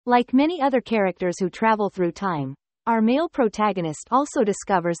Like many other characters who travel through time, our male protagonist also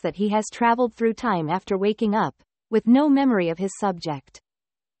discovers that he has traveled through time after waking up, with no memory of his subject.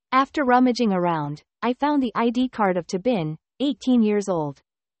 After rummaging around, I found the ID card of Tabin, 18 years old.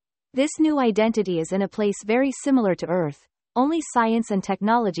 This new identity is in a place very similar to Earth, only science and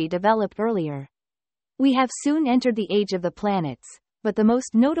technology developed earlier. We have soon entered the age of the planets, but the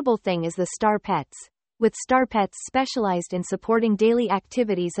most notable thing is the star pets, with star pets specialized in supporting daily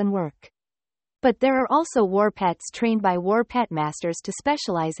activities and work. But there are also war pets trained by war pet masters to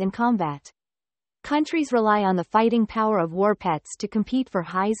specialize in combat. Countries rely on the fighting power of war pets to compete for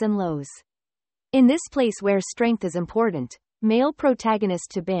highs and lows. In this place where strength is important, male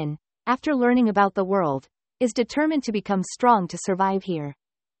protagonist Tabin, after learning about the world, is determined to become strong to survive here.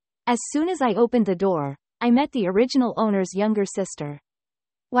 As soon as I opened the door, I met the original owner's younger sister.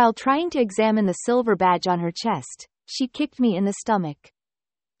 While trying to examine the silver badge on her chest, she kicked me in the stomach.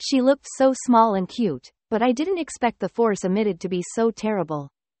 She looked so small and cute, but I didn't expect the force emitted to be so terrible.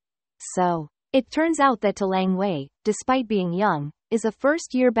 So, it turns out that Talang Wei, despite being young, is a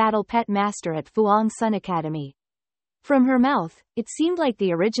first-year battle pet master at Fuang Sun Academy. From her mouth, it seemed like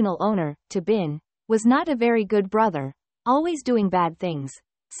the original owner, Tabin, was not a very good brother, always doing bad things,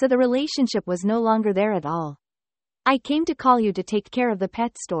 so the relationship was no longer there at all. I came to call you to take care of the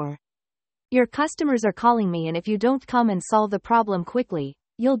pet store. Your customers are calling me, and if you don't come and solve the problem quickly,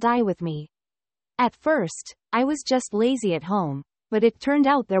 you'll die with me. At first, I was just lazy at home, but it turned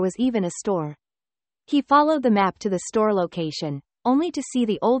out there was even a store. He followed the map to the store location, only to see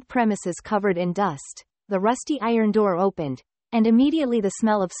the old premises covered in dust. The rusty iron door opened, and immediately the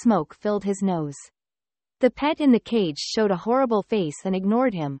smell of smoke filled his nose. The pet in the cage showed a horrible face and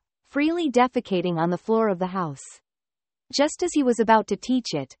ignored him, freely defecating on the floor of the house. Just as he was about to teach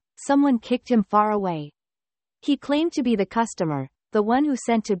it, someone kicked him far away. He claimed to be the customer, the one who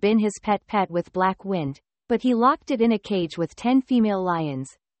sent Tabin his pet with Black Wind, but he locked it in a cage with 10 female lions,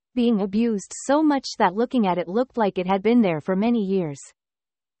 being abused so much that looking at it looked like it had been there for many years.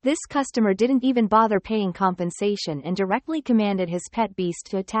 This customer didn't even bother paying compensation and directly commanded his pet beast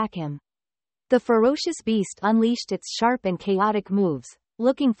to attack him. The ferocious beast unleashed its sharp and chaotic moves,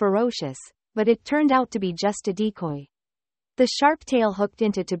 looking ferocious, but it turned out to be just a decoy. The sharp tail hooked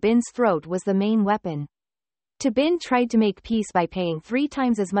into Tabin's throat was the main weapon. Tabin tried to make peace by paying 3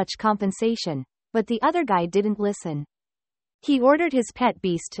 times as much compensation, but the other guy didn't listen. He ordered his pet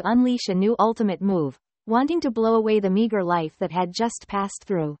beast to unleash a new ultimate move, wanting to blow away the meager life that had just passed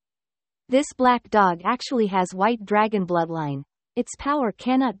through. This black dog actually has white dragon bloodline. Its power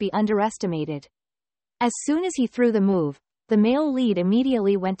cannot be underestimated. As soon as he threw the move, the male lead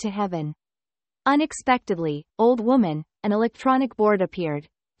immediately went to heaven. Unexpectedly, Old Woman, an electronic board appeared,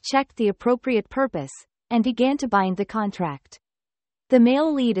 checked the appropriate purpose, and began to bind the contract. The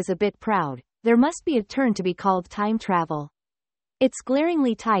male lead is a bit proud. There must be a turn to be called time travel. It's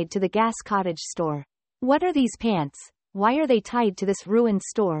glaringly tied to the gas cottage store. What are these pants? Why are they tied to this ruined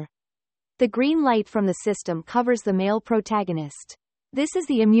store? The green light from the system covers the male protagonist. This is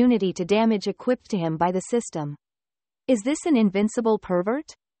the immunity to damage equipped to him by the system. Is this an invincible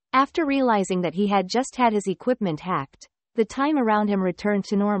pervert? After realizing that he had just had his equipment hacked, the time around him returned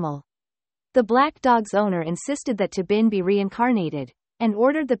to normal. The black dog's owner insisted that Tabin be reincarnated, and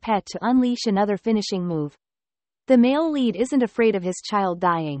ordered the pet to unleash another finishing move. The male lead isn't afraid of his child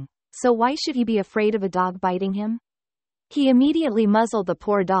dying, so why should he be afraid of a dog biting him? He immediately muzzled the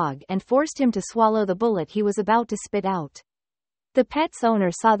poor dog and forced him to swallow the bullet he was about to spit out. The pet's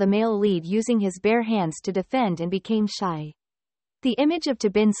owner saw the male lead using his bare hands to defend and became shy. The image of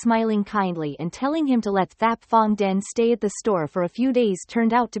Tabin smiling kindly and telling him to let Thap Phong Den stay at the store for a few days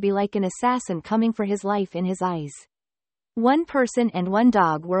turned out to be like an assassin coming for his life in his eyes. One person and one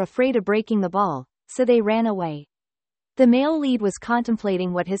dog were afraid of breaking the ball, so they ran away. The male lead was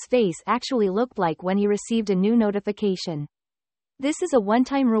contemplating what his face actually looked like when he received a new notification. This is a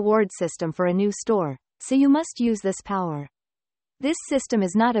one-time reward system for a new store, so you must use this power. This system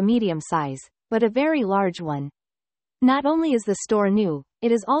is not a medium size, but a very large one. Not only is the store new,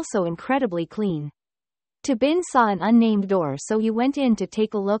 it is also incredibly clean. Tabin saw an unnamed door, so he went in to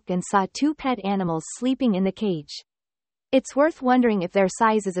take a look and saw 2 pet animals sleeping in the cage. It's worth wondering if their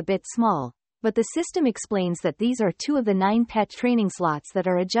size is a bit small, but the system explains that these are 2 of the 9 pet training slots that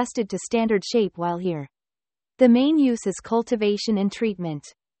are adjusted to standard shape while here. The main use is cultivation and treatment.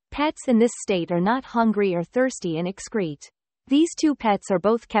 Pets in this state are not hungry or thirsty and excrete. These 2 pets are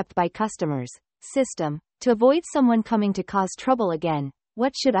both kept by customers. System. To avoid someone coming to cause trouble again,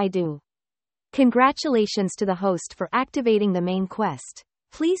 what should I do? Congratulations to the host for activating the main quest.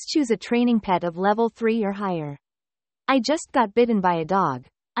 Please choose a training pet of level 3 or higher. I just got bitten by a dog,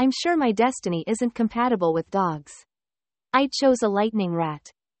 I'm sure my destiny isn't compatible with dogs. I chose a lightning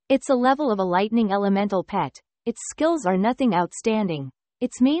rat. It's a level of a lightning elemental pet. Its skills are nothing outstanding.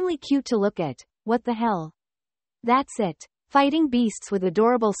 It's mainly cute to look at. What the hell? That's it. Fighting beasts with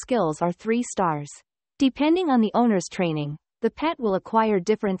adorable skills are 3 stars. Depending on the owner's training, the pet will acquire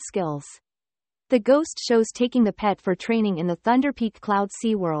different skills. The ghost shows taking the pet for training in the Thunder Peak Cloud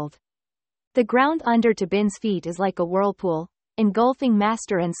Sea World. The ground under Tabin's feet is like a whirlpool, engulfing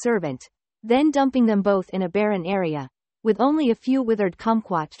master and servant, then dumping them both in a barren area, with only a few withered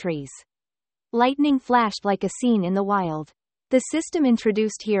kumquat trees. Lightning flashed like a scene in the wild. The system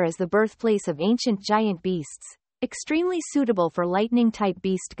introduced here is the birthplace of ancient giant beasts, extremely suitable for lightning-type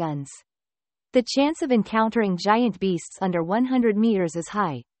beast guns. The chance of encountering giant beasts under 100 meters is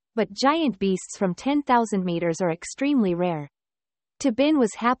high, but giant beasts from 10,000 meters are extremely rare. Tabin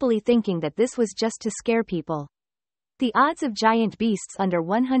was happily thinking that this was just to scare people. The odds of giant beasts under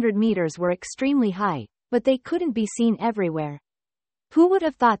 100 meters were extremely high, but they couldn't be seen everywhere. Who would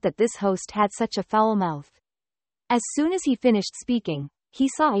have thought that this host had such a foul mouth? As soon as he finished speaking, he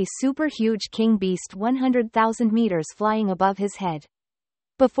saw a super huge king beast 100,000 meters flying above his head.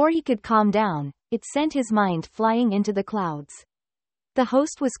 Before he could calm down, it sent his mind flying into the clouds. The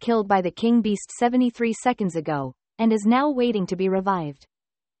host was killed by the king beast 73 seconds ago, and is now waiting to be revived.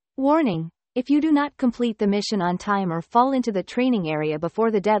 Warning: if you do not complete the mission on time or fall into the training area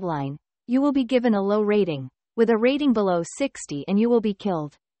before the deadline, you will be given a low rating, with a rating below 60, and you will be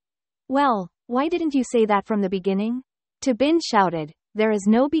killed. Well, why didn't you say that from the beginning? Tabin shouted. There is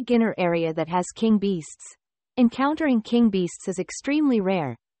no beginner area that has king beasts. Encountering king beasts is extremely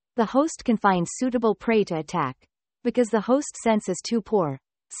rare. The host can find suitable prey to attack. Because the host sense is too poor,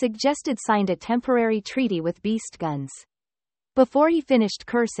 Suggested signed a temporary treaty with beast guns. Before he finished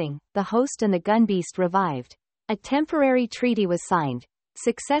cursing, the host and the gun beast revived. A temporary treaty was signed,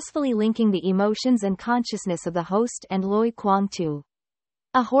 successfully linking the emotions and consciousness of the host and Loi Kwang Tu.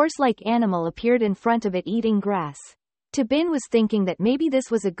 A horse-like animal appeared in front of it eating grass. Tabin was thinking that maybe this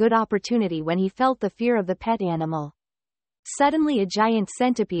was a good opportunity when he felt the fear of the pet animal. Suddenly a giant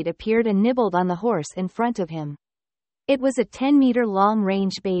centipede appeared and nibbled on the horse in front of him. It was a 10-meter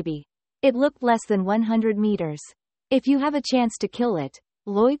long-range baby. It looked less than 100 meters. If you have a chance to kill it,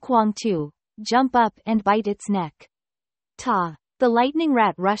 Loi Kwang Tu, jump up and bite its neck. Ta! The lightning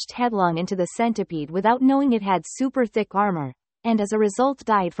rat rushed headlong into the centipede without knowing it had super thick armor, and as a result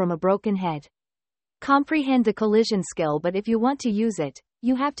died from a broken head. Comprehend the collision skill, but if you want to use it,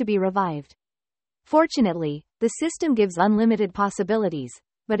 you have to be revived. Fortunately, the system gives unlimited possibilities,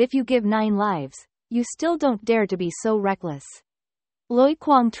 but if you give 9 lives, you still don't dare to be so reckless. Loi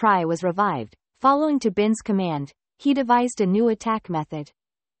Kwang Tri was revived. Following Tabin's command, he devised a new attack method.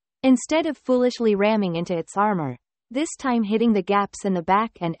 Instead of foolishly ramming into its armor, this time hitting the gaps in the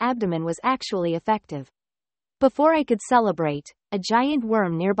back and abdomen was actually effective. Before I could celebrate, a giant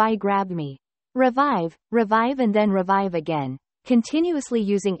worm nearby grabbed me. Revive, and then revive again, continuously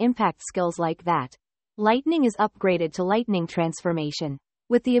using impact skills like that. Lightning is upgraded to lightning transformation.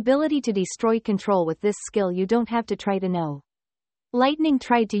 With the ability to destroy control with this skill, you don't have to try to know. Lightning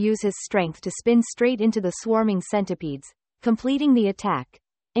tried to use his strength to spin straight into the swarming centipedes, completing the attack,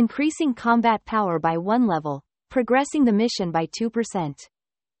 increasing combat power by 1 level, progressing the mission by 2%.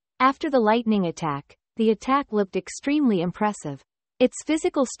 After the lightning attack, the attack looked extremely impressive. Its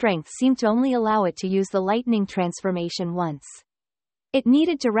physical strength seemed to only allow it to use the lightning transformation once. It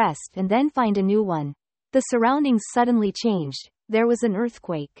needed to rest and then find a new one. The surroundings suddenly changed. There was an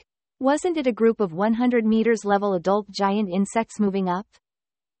earthquake. Wasn't it a group of 100 meters level adult giant insects moving up?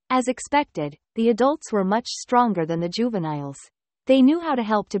 As expected, the adults were much stronger than the juveniles. They knew how to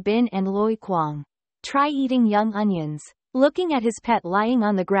help Tabin and Loi Kwang. Try eating young onions. Looking at his pet lying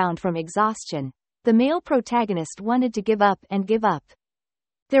on the ground from exhaustion, the male protagonist wanted to give up and give up.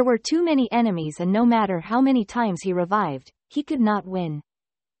 There were too many enemies, and no matter how many times he revived, he could not win.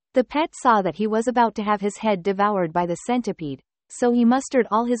 The pet saw that he was about to have his head devoured by the centipede, so he mustered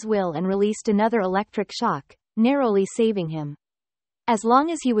all his will and released another electric shock, narrowly saving him. As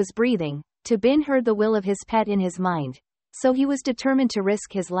long as he was breathing, Tabin heard the will of his pet in his mind, so he was determined to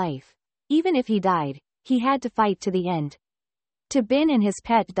risk his life. Even if he died, he had to fight to the end. Tabin and his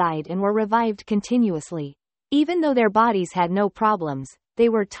pet died and were revived continuously. Even though their bodies had no problems, they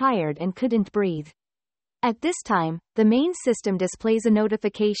were tired and couldn't breathe. At this time, the main system displays a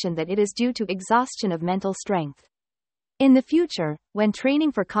notification that it is due to exhaustion of mental strength. In the future, when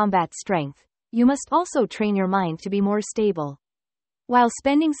training for combat strength, you must also train your mind to be more stable. While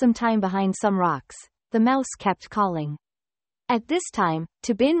spending some time behind some rocks, the mouse kept calling. At this time,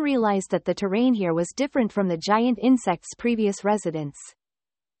 Tabin realized that the terrain here was different from the giant insect's previous residence.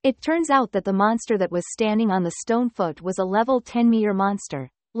 It turns out that the monster that was standing on the stone foot was a level 10-meter monster,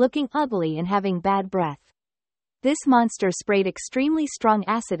 looking ugly and having bad breath. This monster sprayed extremely strong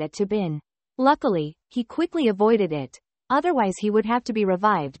acid at Tabin. Luckily, he quickly avoided it, otherwise he would have to be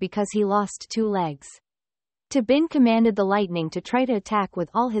revived because he lost 2 legs. Tabin commanded the lightning to try to attack with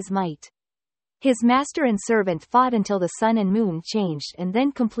all his might. His master and servant fought until the sun and moon changed and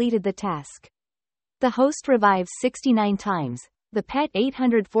then completed the task. The host revives 69 times, the pet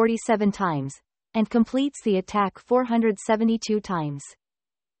 847 times, and completes the attack 472 times.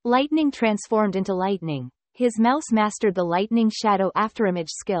 Lightning transformed into lightning. His mouse mastered the lightning shadow afterimage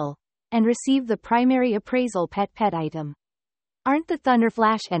skill, and received the primary appraisal pet item. Aren't the Thunder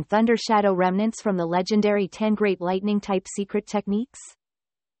Flash and Thunder Shadow remnants from the legendary 10 Great Lightning type secret techniques?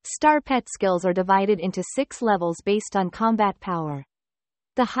 Star pet skills are divided into 6 levels based on combat power.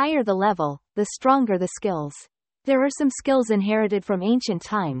 The higher the level, the stronger the skills. There are some skills inherited from ancient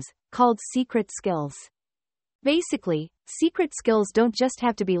times, called secret skills. Basically, secret skills don't just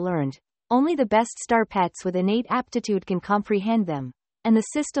have to be learned, only the best star pets with innate aptitude can comprehend them, and the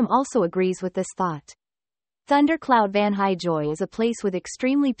system also agrees with this thought. Thundercloud Van Highjoy is a place with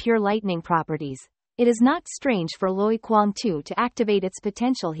extremely pure lightning properties. It is not strange for Loi Kwang Tu to activate its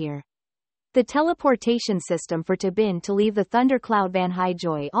potential here. The teleportation system for Tabin to leave the Thundercloud Van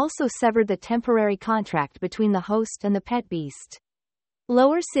Highjoy also severed the temporary contract between the host and the pet beast.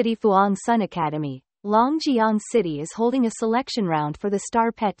 Lower City Fuang Sun Academy, Longjiang City is holding a selection round for the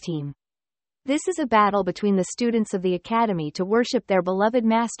star pet team. This is a battle between the students of the academy to worship their beloved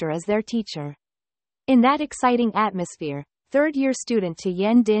master as their teacher. In that exciting atmosphere, third-year student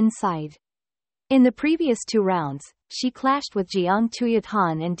Tian Din sighed. In the previous 2 rounds, she clashed with Jiang Tuyat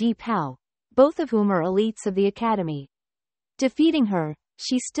Han and Di Pao, both of whom are elites of the academy. Defeating her,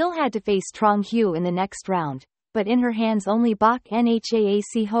 she still had to face Trong Hu in the next round, but in her hands only Bak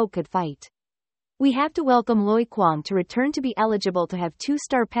Nhaac Ho could fight. We have to welcome Loi Kwang to return to be eligible to have 2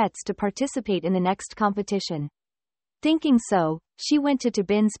 star pets to participate in the next competition. Thinking so, she went to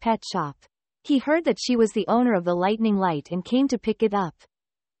Tabin's pet shop. He heard that she was the owner of the lightning light and came to pick it up.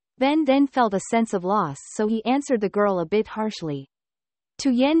 Ben then felt a sense of loss, so he answered the girl a bit harshly.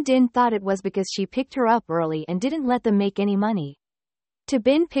 Tuyen Din thought it was because she picked her up early and didn't let them make any money.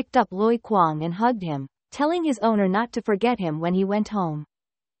 Tabin picked up Loi Kwang and hugged him, telling his owner not to forget him when he went home.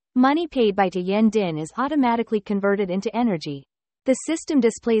 Money paid by Tian Din is automatically converted into energy. The system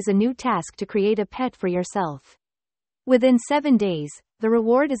displays a new task to create a pet for yourself. Within 7 days, the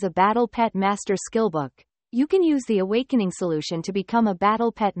reward is a Battle Pet Master skillbook. You can use the Awakening solution to become a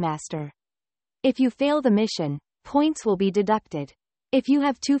Battle Pet Master. If you fail the mission, points will be deducted. If you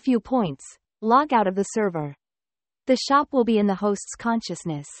have too few points, log out of the server. The shop will be in the host's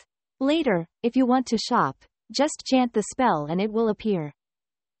consciousness. Later, if you want to shop, just chant the spell and it will appear.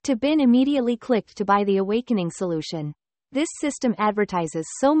 Tabin immediately clicked to buy the Awakening solution. This system advertises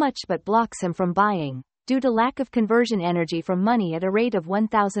so much but blocks him from buying, due to lack of conversion energy from money at a rate of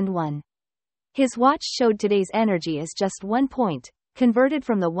 1001. His watch showed today's energy as just 1 point, converted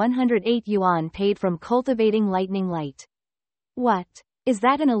from the 108 yuan paid from cultivating lightning light. What? Is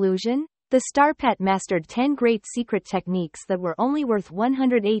that an illusion? The star pet mastered 10 great secret techniques that were only worth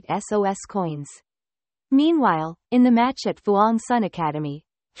 108 SOS coins. Meanwhile, in the match at Fuang Sun Academy,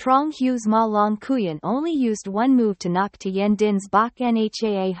 Trong Hu's Ma Long Kuyan only used 1 move to knock Tian Din's Bak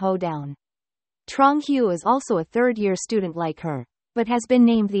Nha Ho down. Trong Hu is also a third-year student like her, but has been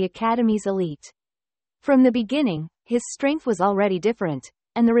named the Academy's elite. From the beginning, his strength was already different,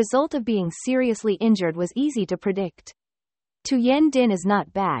 and the result of being seriously injured was easy to predict. Tuyen Din is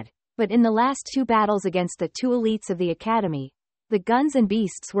not bad, but in the last 2 battles against the 2 elites of the Academy, the guns and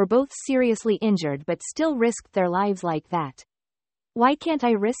beasts were both seriously injured but still risked their lives like that. Why can't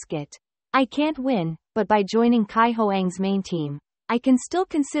I risk it? I can't win, but by joining Kai Hoang's main team, I can still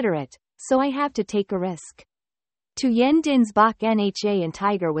consider it, so I have to take a risk. Tuyen Din's Bak Nha and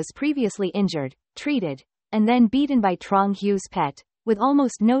Tiger was previously injured, treated, and then beaten by Trong Hu's pet, with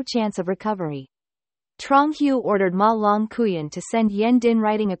almost no chance of recovery. Trong Hu ordered Ma Long Kuyan to send Yen Din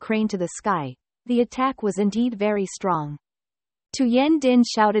riding a crane to the sky. The attack was indeed very strong. Tuyen Din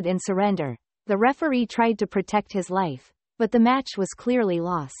shouted in surrender. The referee tried to protect his life, but the match was clearly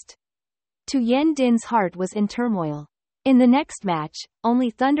lost. Tuyen Din's heart was in turmoil. In the next match,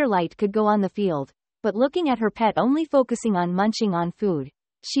 only Thunderlight could go on the field, but looking at her pet only focusing on munching on food,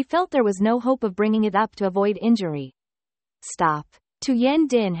 she felt there was no hope of bringing it up to avoid injury. Stop. Tuyen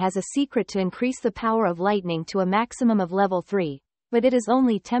Din has a secret to increase the power of lightning to a maximum of level 3, but it is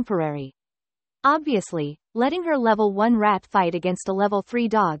only temporary. Obviously, letting her level 1 rat fight against a level 3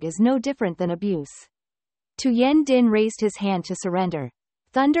 dog is no different than abuse. Tuyen Din raised his hand to surrender.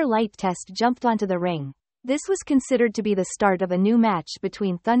 Thunder Light Test jumped onto the ring. This was considered to be the start of a new match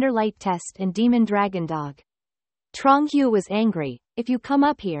between Thunder Light Test and Demon Dragon Dog. Tronghue was angry. "If you come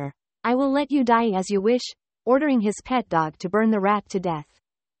up here, I will let you die as you wish," ordering his pet dog to burn the rat to death.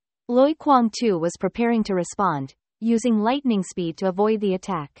 Loi Kwang too was preparing to respond, using lightning speed to avoid the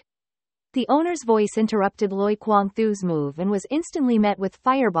attack. The owner's voice interrupted Loi Kwang Thu's move and was instantly met with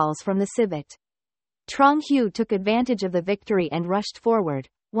fireballs from the civet. Tronghue took advantage of the victory and rushed forward,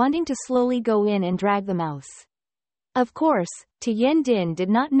 wanting to slowly go in and drag the mouse. Of course, Tien Din did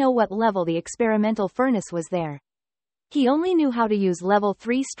not know what level the experimental furnace was there. He only knew how to use level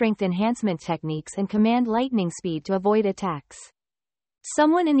 3 strength enhancement techniques and command lightning speed to avoid attacks.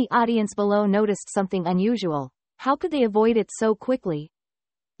 Someone in the audience below noticed something unusual. How could they avoid it so quickly?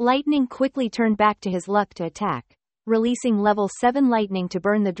 Lightning quickly turned back to his luck to attack, releasing level 7 lightning to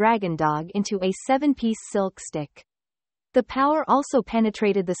burn the dragon dog into a 7-piece silk stick. The power also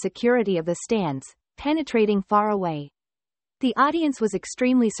penetrated the security of the stands, penetrating far away. The audience was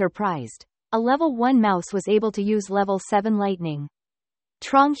extremely surprised. A level 1 mouse was able to use level 7 lightning.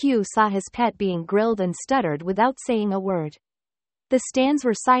 Tronghue saw his pet being grilled and stuttered without saying a word. The stands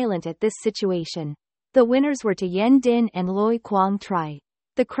were silent at this situation. The winners were Tien Din and Loi Kwang Tri.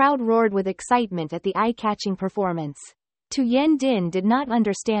 The crowd roared with excitement at the eye-catching performance. Tien Din did not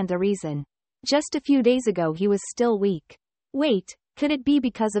understand the reason. Just a few days ago he was still weak. Wait, could it be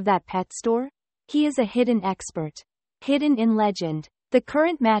because of that pet store? He is a hidden expert. Hidden in legend. The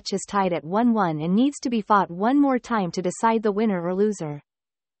current match is tied at 1-1 and needs to be fought one more time to decide the winner or loser.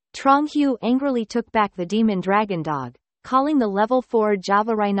 Tronghue angrily took back the demon dragon dog, calling the level 4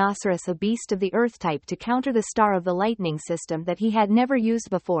 Java Rhinoceros a beast of the earth type to counter the star of the lightning system that he had never used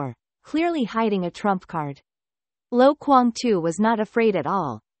before, clearly hiding a trump card. Lo Kwang too was not afraid at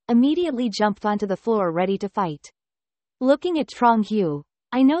all, immediately jumped onto the floor ready to fight. Looking at Tronghue,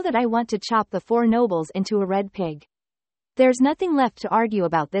 "I know that I want to chop the 4 nobles into a red pig. There's nothing left to argue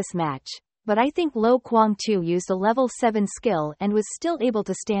about this match, but I think Lo Kwang too used a level 7 skill and was still able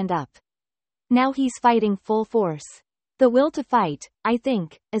to stand up. Now he's fighting full force. The will to fight, I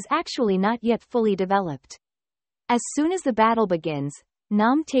think, is actually not yet fully developed." As soon as the battle begins,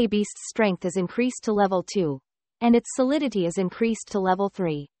 Nam Te Beast's strength is increased to level 2, and its solidity is increased to level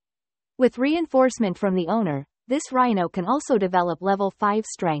 3. With reinforcement from the owner, this rhino can also develop level 5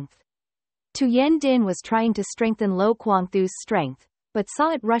 strength. Tien Din was trying to strengthen Lo Kwang Thu's strength, but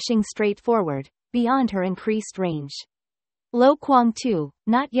saw it rushing straight forward, beyond her increased range. Lo Kwang Tu,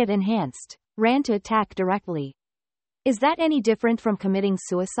 not yet enhanced, ran to attack directly. Is that any different from committing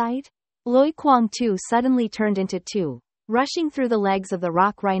suicide? Loi Kwang Tu suddenly turned into 2. Rushing through the legs of the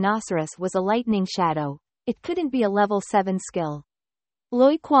rock rhinoceros was a lightning shadow. It couldn't be a level 7 skill.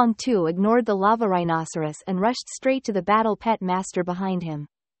 Loi Kwang Tu ignored the lava rhinoceros and rushed straight to the battle pet master behind him.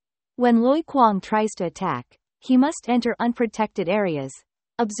 When Loi Kwang tries to attack, he must enter unprotected areas,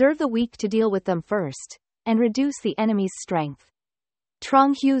 observe the weak to deal with them first, and reduce the enemy's strength.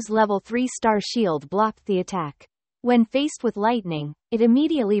 Tronghue's level 3 star shield blocked the attack. When faced with lightning, it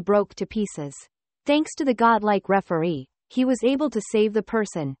immediately broke to pieces. Thanks to the godlike referee, he was able to save the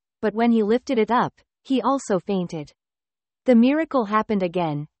person, but when he lifted it up, he also fainted. The miracle happened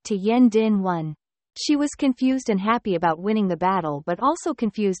again. Tien Din won. She was confused and happy about winning the battle but also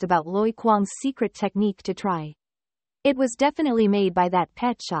confused about Loi Kwang's secret technique to try. It was definitely made by that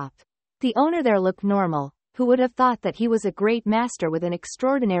pet shop. The owner there looked normal. Who would have thought that he was a great master with an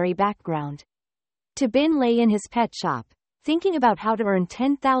extraordinary background? Bin lay in his pet shop, thinking about how to earn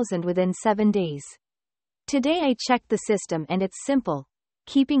 10,000 within 7 days. Today I checked the system and it's simple.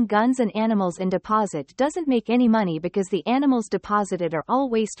 Keeping guns and animals in deposit doesn't make any money because the animals deposited are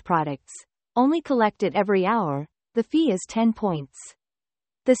all waste products, only collected every hour. The fee is 10 points.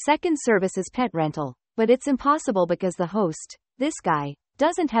 The second service is pet rental, but it's impossible because the host, this guy,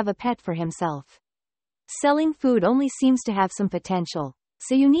 doesn't have a pet for himself. Selling food only seems to have some potential,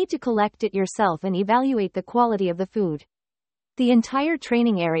 so you need to collect it yourself and evaluate the quality of the food. The entire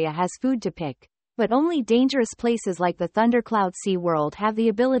training area has food to pick, but only dangerous places like the Thundercloud Sea World have the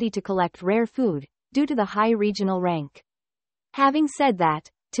ability to collect rare food, due to the high regional rank. Having said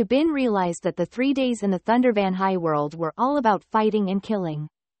that, Bin realized that the 3 days in the Thundervan High World were all about fighting and killing.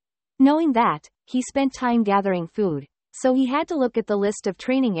 Knowing that, he spent time gathering food, so he had to look at the list of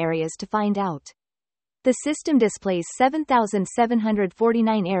training areas to find out. The system displays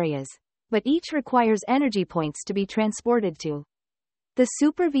 7,749 areas, but each requires energy points to be transported to. The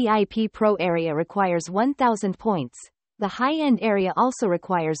Super VIP Pro area requires 1,000 points. The high-end area also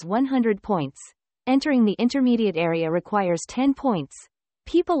requires 100 points. Entering the intermediate area requires 10 points.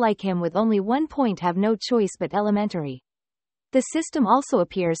 People like him with only 1 point have no choice but elementary. The system also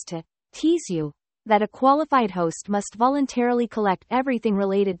appears to tease you that a qualified host must voluntarily collect everything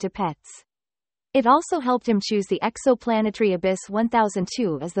related to pets. It also helped him choose the exoplanetary Abyss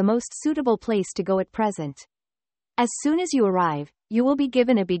 1002 as the most suitable place to go at present. As soon as you arrive, you will be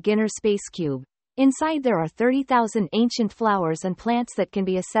given a beginner space cube. Inside there are 30,000 ancient flowers and plants that can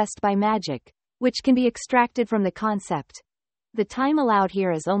be assessed by magic, which can be extracted from the concept. The time allowed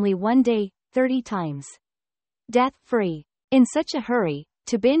here is only 1 day, 30 times. Death-free. In such a hurry,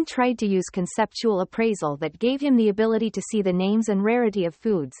 Tabin tried to use conceptual appraisal that gave him the ability to see the names and rarity of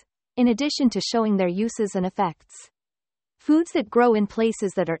foods, in addition to showing their uses and effects. Foods that grow in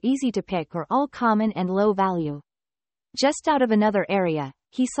places that are easy to pick are all common and low value. Just out of another area,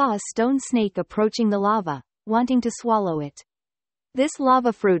 he saw a stone snake approaching the lava, wanting to swallow it. This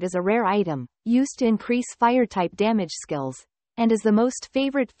lava fruit is a rare item, used to increase fire-type damage skills, and is the most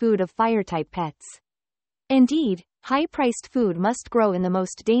favorite food of fire-type pets. Indeed, high-priced food must grow in the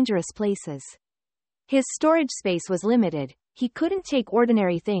most dangerous places. His storage space was limited, he couldn't take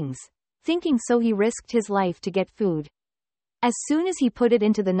ordinary things. Thinking so, he risked his life to get food. As soon as he put it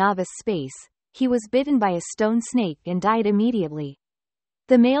into the novice space, he was bitten by a stone snake and died immediately.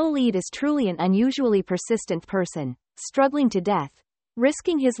 The male lead is truly an unusually persistent person, struggling to death,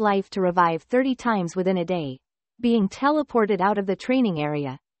 risking his life to revive 30 times within a day, being teleported out of the training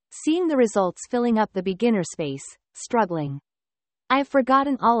area, seeing the results filling up the beginner space, struggling. I've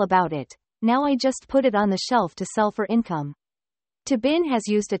forgotten all about it, now I just put it on the shelf to sell for income. Tabin has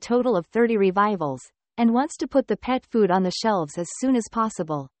used a total of 30 revivals, and wants to put the pet food on the shelves as soon as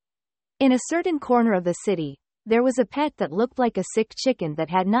possible. In a certain corner of the city, there was a pet that looked like a sick chicken that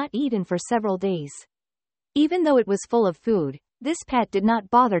had not eaten for several days. Even though it was full of food, this pet did not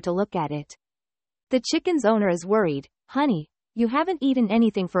bother to look at it. The chicken's owner is worried. Honey, you haven't eaten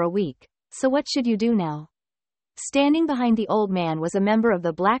anything for a week, so what should you do now? Standing behind the old man was a member of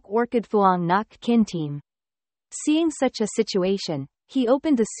the Black Orchid Phuong Nok Kin team. Seeing such a situation, he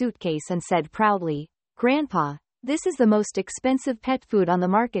opened the suitcase and said proudly, Grandpa, this is the most expensive pet food on the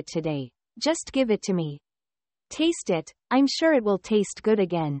market today. Just give it to me. Taste it, I'm sure it will taste good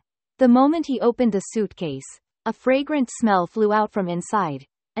again. The moment he opened the suitcase, a fragrant smell flew out from inside,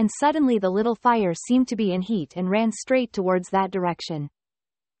 and suddenly the little fire seemed to be in heat and ran straight towards that direction.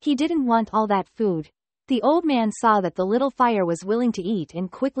 He didn't want all that food. The old man saw that the little fire was willing to eat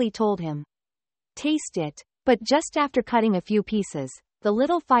and quickly told him. Taste it. But just after cutting a few pieces, the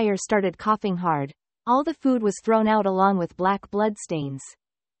little fire started coughing hard. All the food was thrown out along with black bloodstains.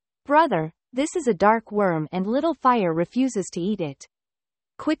 Brother, this is a dark worm and little fire refuses to eat it.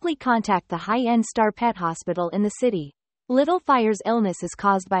 Quickly contact the high-end Star Pet Hospital in the city. Little Fire's illness is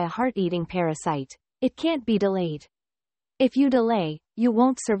caused by a heart-eating parasite. It can't be delayed. If you delay, you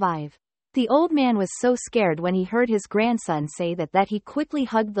won't survive. The old man was so scared when he heard his grandson say that he quickly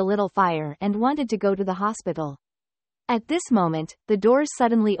hugged the little fire and wanted to go to the hospital. At this moment, the doors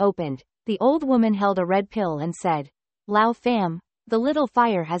suddenly opened. The old woman held a red pill and said, Lao fam, the little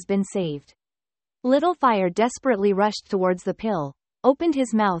fire has been saved. Little Fire desperately rushed towards the pill, opened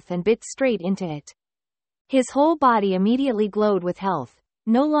his mouth and bit straight into it. His whole body immediately glowed with health,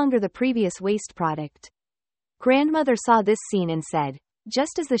 no longer the previous waste product. Grandmother saw this scene and said,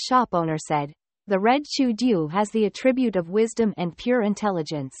 just as the shop owner said, the red Chu Diu has the attribute of wisdom and pure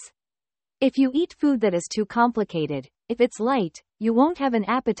intelligence. If you eat food that is too complicated, if it's light, you won't have an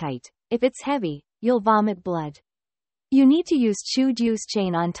appetite, if it's heavy, you'll vomit blood. You need to use Chu Diu's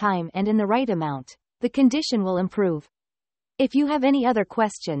chain on time and in the right amount. The condition will improve. If you have any other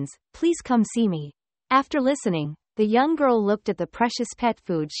questions, please come see me. After listening, the young girl looked at the precious pet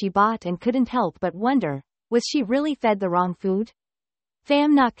food she bought and couldn't help but wonder, was she really fed the wrong food?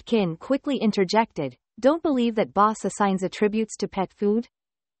 Pham Nok Kin quickly interjected, don't believe that boss assigns attributes to pet food?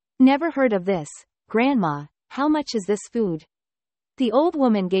 Never heard of this, Grandma, how much is this food? The old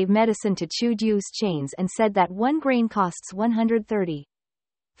woman gave medicine to Chu Diu's chains and said that 1 grain costs 130.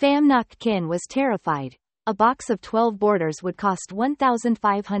 Pham Nok Kin was terrified. A box of 12 borders would cost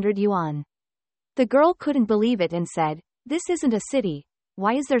 1,500 yuan. The girl couldn't believe it and said, this isn't a city,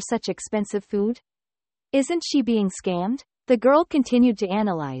 why is there such expensive food? Isn't she being scammed? The girl continued to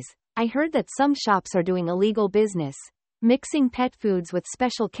analyze. I heard that some shops are doing illegal business, mixing pet foods with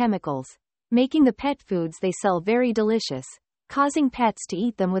special chemicals, making the pet foods they sell very delicious, causing pets to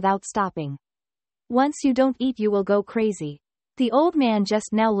eat them without stopping. Once you don't eat you will go crazy. The old man just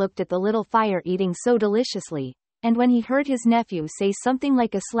now looked at the little fire eating so deliciously, and when he heard his nephew say something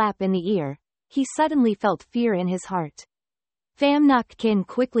like a slap in the ear, he suddenly felt fear in his heart. Pham Nok Kin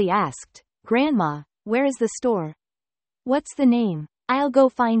quickly asked, Grandma, where is the store? What's the name? I'll go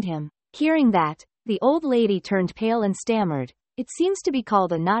find him. Hearing that, the old lady turned pale and stammered, It seems to be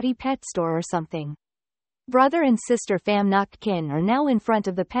called a naughty pet store or something. Brother and sister Pham Ngoc Kin are now in front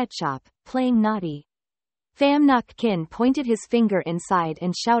of the pet shop, playing naughty. Pham Ngoc Kin pointed his finger inside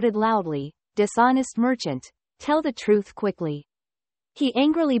and shouted loudly, "Dishonest merchant, tell the truth quickly." He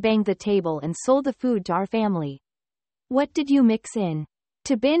angrily banged the table and sold the food to our family. What did you mix in?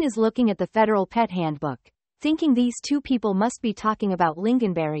 Tabin is looking at the Federal Pet Handbook, thinking these two people must be talking about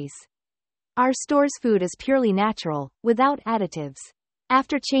lingonberries. Our store's food is purely natural, without additives.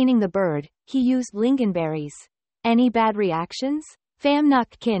 After chaining the bird, he used lingonberries. Any bad reactions? Pham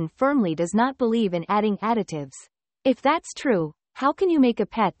Ngoc Kin firmly does not believe in adding additives. If that's true, how can you make a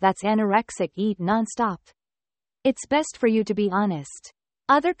pet that's anorexic eat non-stop? It's best for you to be honest.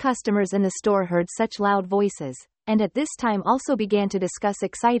 Other customers in the store heard such loud voices, and at this time also began to discuss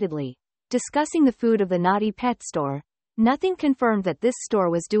excitedly, discussing the food of the naughty pet store. Nothing confirmed that this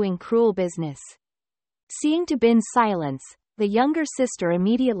store was doing cruel business. Seeing Tabin's silence, the younger sister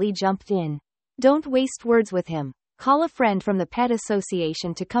immediately jumped in. Don't waste words with him. Call a friend from the pet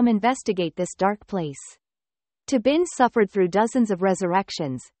association to come investigate this dark place. Tabin suffered through dozens of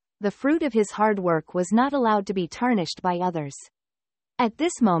resurrections. The fruit of his hard work was not allowed to be tarnished by others. At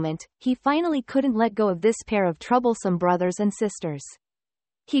this moment, he finally couldn't let go of this pair of troublesome brothers and sisters.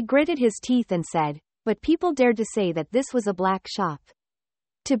 He gritted his teeth and said, but people dared to say that this was a black shop.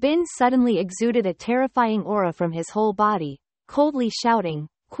 Tabin suddenly exuded a terrifying aura from his whole body, coldly shouting,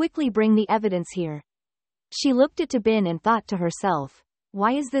 quickly bring the evidence here. She looked at Tabin and thought to herself,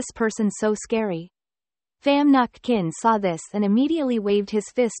 why is this person so scary? Pham Ngoc Kin saw this and immediately waved his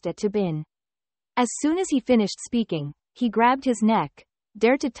fist at Tabin. As soon as he finished speaking, he grabbed his neck.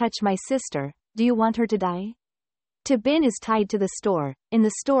 Dare to touch my sister, do you want her to die? Tabin is tied to the store. In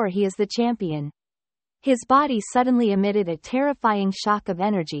the store he is the champion. His body suddenly emitted a terrifying shock of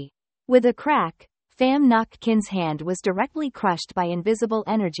energy. With a crack, Pham Ngoc Kin's hand was directly crushed by invisible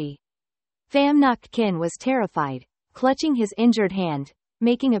energy. Pham Ngoc Kin was terrified, clutching his injured hand,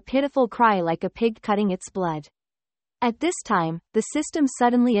 making a pitiful cry like a pig cutting its blood. At this time, the system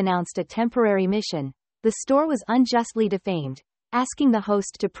suddenly announced a temporary mission. The store was unjustly defamed, asking the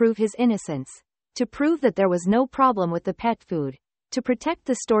host to prove his innocence, to prove that there was no problem with the pet food, to protect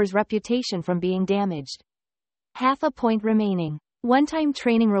the store's reputation from being damaged. Half a point remaining. One-time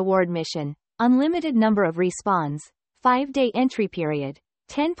training reward mission, unlimited number of respawns, 5-day entry period,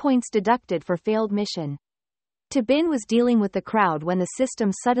 10 points deducted for failed mission. Tabin was dealing with the crowd when the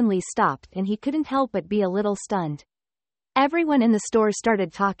system suddenly stopped and he couldn't help but be a little stunned. Everyone in the store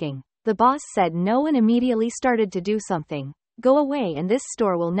started talking. The boss said no and immediately started to do something. Go away and this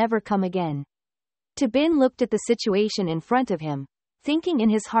store will never come again. Tabin looked at the situation in front of him, thinking in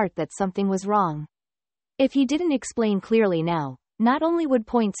his heart that something was wrong. If he didn't explain clearly now, not only would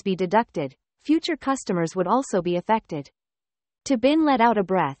points be deducted, future customers would also be affected. Tabin let out a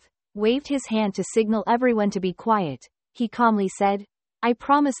breath, waved his hand to signal everyone to be quiet. He calmly said, I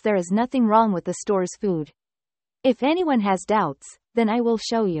promise there is nothing wrong with the store's food. If anyone has doubts, then I will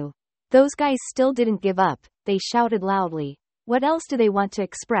show you. Those guys still didn't give up, they shouted loudly. What else do they want to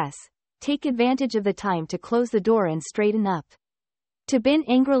express? Take advantage of the time to close the door and straighten up. Tabin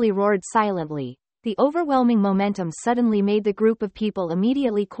angrily roared silently. The overwhelming momentum suddenly made the group of people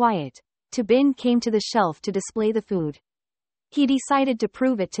immediately quiet. Tabin came to the shelf to display the food. He decided to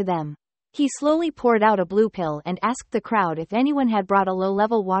prove it to them. He slowly poured out a blue pill and asked the crowd if anyone had brought a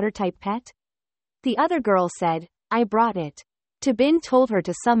low-level water-type pet. The other girl said, I brought it. Tabin told her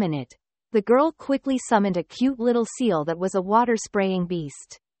to summon it. The girl quickly summoned a cute little seal that was a water-spraying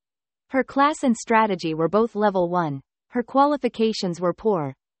beast. Her class and strategy were both level 1. Her qualifications were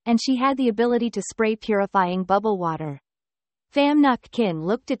poor, and she had the ability to spray purifying bubble water. Pham Ngoc Kin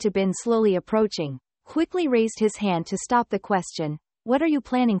looked at Tabin slowly approaching, quickly raised his hand to stop the question, what are you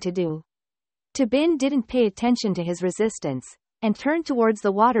planning to do? Tabin didn't pay attention to his resistance, and turned towards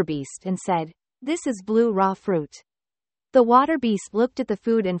the water beast and said, this is blue raw fruit. The water beast looked at the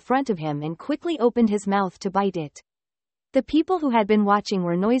food in front of him and quickly opened his mouth to bite it. The people who had been watching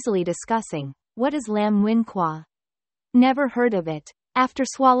were noisily discussing, what is lam nguyen qua? Never heard of it. After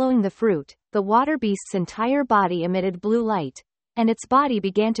swallowing the fruit, the water beast's entire body emitted blue light, and its body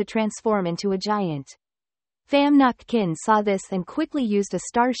began to transform into a giant. Pham Ngoc Kin saw this and quickly used a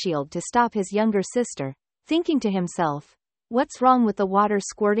star shield to stop his younger sister, thinking to himself, what's wrong with the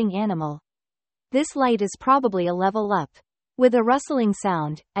water-squirting animal? This light is probably a level up. With a rustling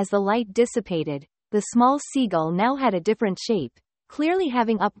sound, as the light dissipated, the small seagull now had a different shape, clearly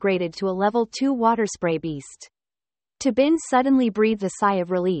having upgraded to a level 2 water spray beast. Tabin suddenly breathed a sigh of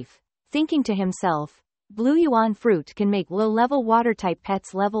relief, thinking to himself, blue yuan fruit can make low-level water-type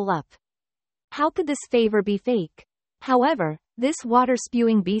pets level up. How could this favor be fake? However, This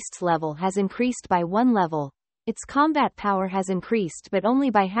water-spewing beast's level has increased by 1 level. Its combat power has increased but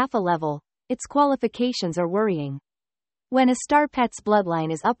only by half a level. Its qualifications are worrying. When a star pet's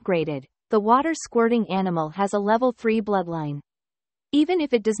bloodline is upgraded, the water-squirting animal has a level 3 bloodline. Even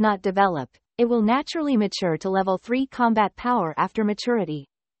if it does not develop, it will naturally mature to level 3 combat power after maturity.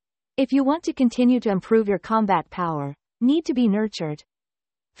 If you want to continue to improve your combat power, need to be nurtured.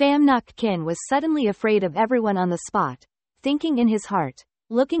 Pham Ngoc Kin was suddenly afraid of everyone on the spot, thinking in his heart,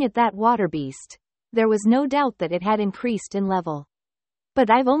 looking at that water beast, there was no doubt that it had increased in level.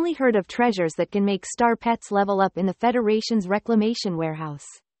 But I've only heard of treasures that can make star pets level up in the Federation's reclamation warehouse.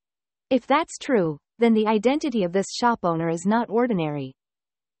 If that's true, then the identity of this shop owner is not ordinary.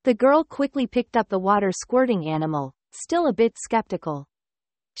 The girl quickly picked up the water-squirting animal, still a bit skeptical.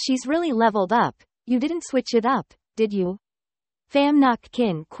 She's really leveled up. You didn't switch it up, did you? Pham Ngoc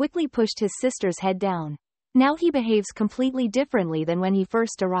Kin quickly pushed his sister's head down. Now he behaves completely differently than when he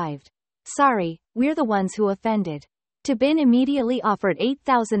first arrived. Sorry, we're the ones who offended. Tabin immediately offered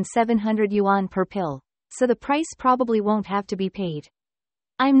 8,700 yuan per pill, so the price probably won't have to be paid.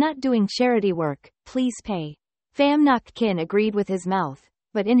 I'm not doing charity work, please pay. Pham Ngoc Kin agreed with his mouth,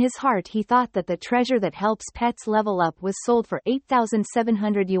 but in his heart he thought that the treasure that helps pets level up was sold for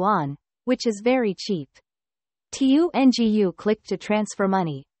 8,700 yuan, which is very cheap. Tungu clicked to transfer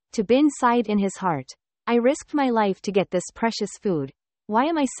money. Tabin sighed in his heart. I risked my life to get this precious food. Why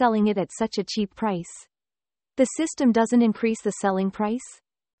am I selling it at such a cheap price? The system doesn't increase the selling price?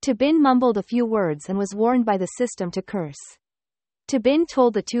 Tabin mumbled a few words and was warned by the system to curse. Tabin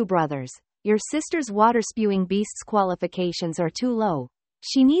told the two brothers, your sister's water-spewing beast's qualifications are too low.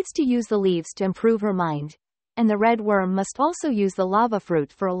 She needs to use the leaves to improve her mind. And the red worm must also use the lava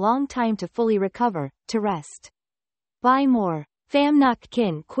fruit for a long time to fully recover, to rest. Buy more. Pham Ngoc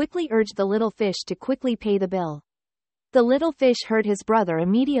Kin quickly urged the little fish to quickly pay the bill. The little fish heard his brother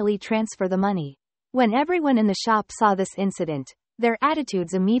immediately transfer the money. When everyone in the shop saw this incident, their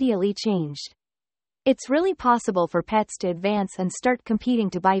attitudes immediately changed. It's really possible for pets to advance and start competing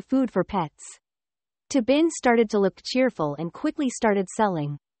to buy food for pets. Tabin started to look cheerful and quickly started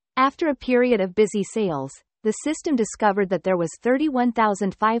selling. After a period of busy sales, the system discovered that there was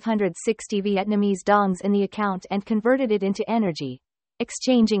 31,560 Vietnamese dongs in the account and converted it into energy,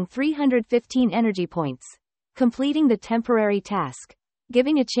 exchanging 315 energy points, completing the temporary task,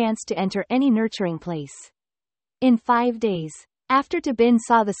 giving a chance to enter any nurturing place. In 5 days, after Tabin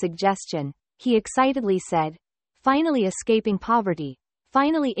saw the suggestion, he excitedly said, finally escaping poverty,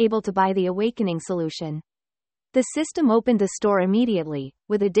 finally able to buy the awakening solution. The system opened the store immediately.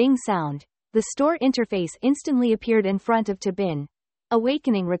 With a ding sound, the store interface instantly appeared in front of Tabin.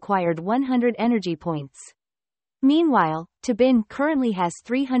 Awakening required 100 energy points. Meanwhile, Tabin currently has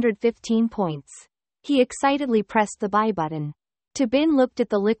 315 points. He excitedly pressed the buy button. Tabin looked at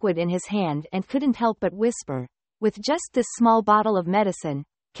the liquid in his hand and couldn't help but whisper, with just this small bottle of medicine,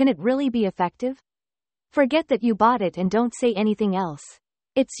 can it really be effective? Forget that you bought it and don't say anything else.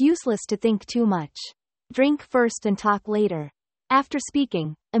 It's useless to think too much. Drink first and talk later. After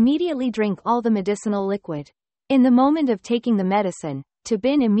speaking, immediately drink all the medicinal liquid. In the moment of taking the medicine,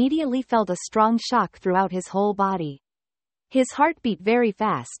 Tabin immediately felt a strong shock throughout his whole body. His heart beat very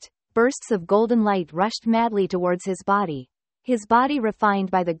fast. Bursts of golden light rushed madly towards his body. His body,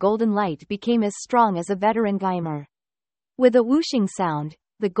 refined by the golden light, became as strong as a veteran gamer. With a whooshing sound,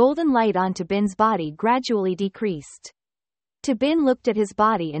 the golden light on Tabin's body gradually decreased. Tabin looked at his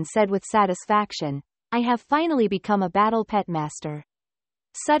body and said with satisfaction, I have finally become a battle pet master.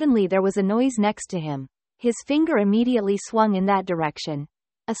 Suddenly there was a noise next to him. His finger immediately swung in that direction.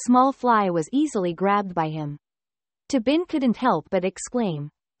 A small fly was easily grabbed by him. Tabin couldn't help but exclaim.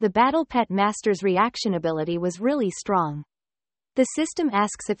 The battle pet master's reaction ability was really strong. The system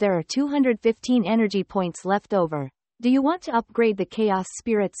asks if there are 215 energy points left over. Do you want to upgrade the Chaos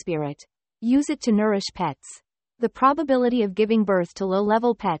Spirit? Use it to nourish pets. The probability of giving birth to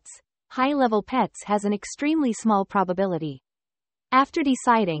low-level pets, high-level pets has an extremely small probability. After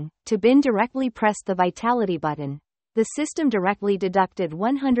deciding, Tabin directly pressed the vitality button. The system directly deducted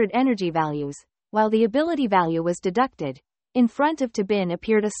 100 energy values, while the ability value was deducted. In front of Tabin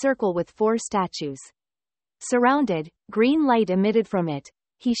appeared a circle with 4 statues. Surrounded, green light emitted from it.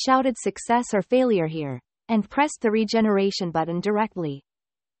 He shouted success or failure here, and pressed the regeneration button directly.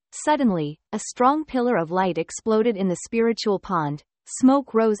 Suddenly, a strong pillar of light exploded in the spiritual pond.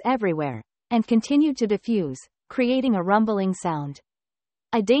 Smoke rose everywhere, and continued to diffuse, creating a rumbling sound.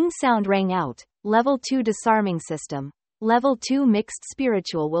 A ding sound rang out. Level 2 disarming system. Level 2 mixed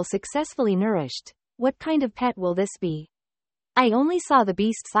spiritual will successfully nourished. What kind of pet will this be? I only saw the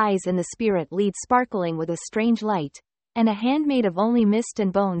beast's eyes and the spirit lead sparkling with a strange light. and a hand made of only mist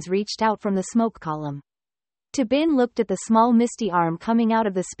and bones reached out from the smoke column. Tabin looked at the small misty arm coming out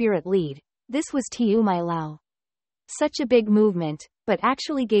of the spirit lead. This was Tiu Mai Lao. Such a big movement, but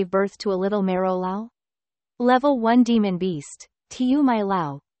actually gave birth to a little Mero Lao? Level 1 Demon Beast, Tiu Mai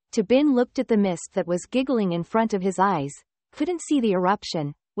Lao. Tabin looked at the mist that was giggling in front of his eyes. Couldn't see the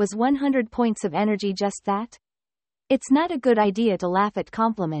eruption. Was 100 points of energy just that? It's not a good idea to laugh at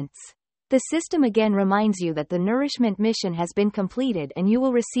compliments. The system again reminds you that the nourishment mission has been completed and you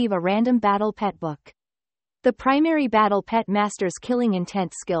will receive a random battle pet book. The primary battle pet master's killing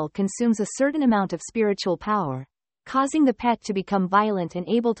intent skill consumes a certain amount of spiritual power, causing the pet to become violent and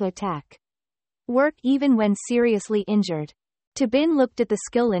able to attack. Work even when seriously injured. Tabin looked at the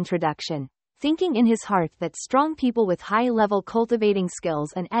skill introduction, thinking in his heart that strong people with high-level cultivating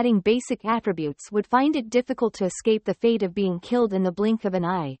skills and adding basic attributes would find it difficult to escape the fate of being killed in the blink of an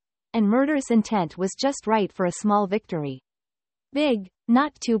eye, and murderous intent was just right for a small victory. Big,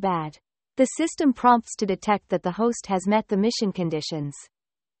 not too bad. The system prompts to detect that the host has met the mission conditions.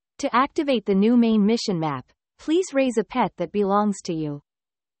 To activate the new main mission map, please raise a pet that belongs to you.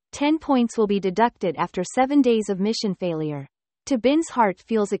 10 points will be deducted after 7 days of mission failure. Tabin's heart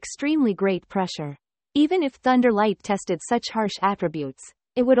feels extremely great pressure. Even if Thunder Light tested such harsh attributes,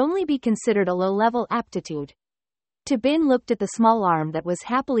 it would only be considered a low-level aptitude. Tabin looked at the small arm that was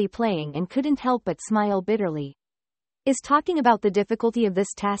happily playing and couldn't help but smile bitterly. Is talking about the difficulty of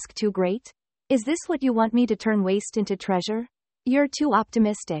this task too great? Is this what you want me to turn waste into treasure? You're too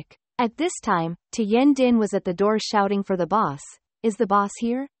optimistic. At this time, Tien Din was at the door shouting for the boss. Is the boss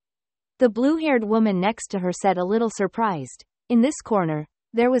here? The blue-haired woman next to her said, a little surprised. In this corner,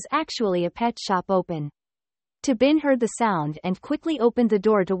 there was actually a pet shop open. Tabin heard the sound and quickly opened the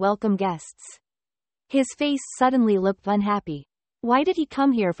door to welcome guests. His face suddenly looked unhappy. Why did he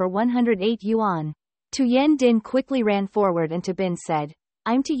come here for 108 yuan? Tien Din quickly ran forward and Tabin said,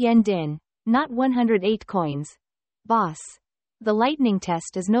 I'm Tien Din, not 108 coins. Boss. The lightning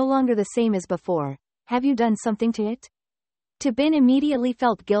test is no longer the same as before. Have you done something to it? Tabin immediately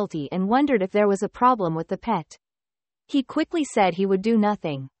felt guilty and wondered if there was a problem with the pet. He quickly said he would do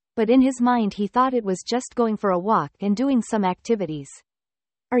nothing, but in his mind he thought it was just going for a walk and doing some activities.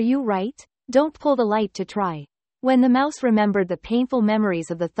 Are you right? Don't pull the light to try. When the mouse remembered the painful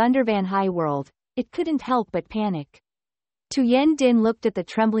memories of the Thundervan High world, it couldn't help but panic. Tien Din looked at the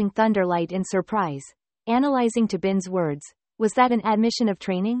trembling Thunderlight in surprise, analyzing Tabin's words. Was that an admission of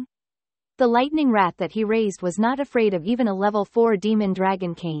training? The lightning rat that he raised was not afraid of even a level 4 demon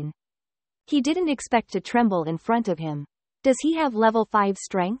dragon cane. He didn't expect to tremble in front of him. Does he have level 5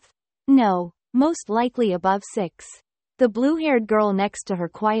 strength? No, most likely above 6. The blue-haired girl next to her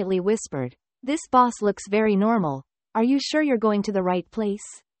quietly whispered, this boss looks very normal. Are you sure you're going to the right place?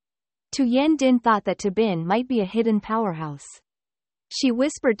 Tien Din thought that Tabin might be a hidden powerhouse. She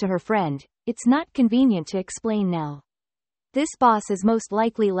whispered to her friend, it's not convenient to explain now. This boss is most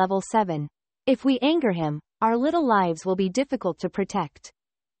likely level 7. If we anger him, our little lives will be difficult to protect.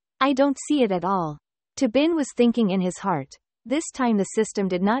 I don't see it at all. Tabin was thinking in his heart. This time the system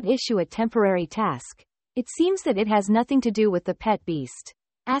did not issue a temporary task. It seems that it has nothing to do with the pet beast.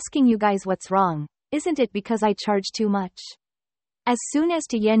 Asking you guys what's wrong, isn't it because I charge too much? As soon as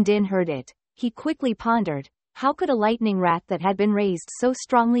Tien Din heard it, he quickly pondered, how could a lightning rat that had been raised so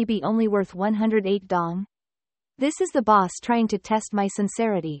strongly be only worth 108 dong? This is the boss trying to test my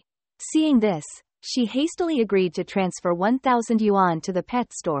sincerity. Seeing this, she hastily agreed to transfer 1,000 yuan to the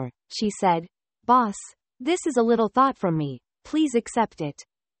pet store. She said, Boss, this is a little thought from me, please accept it.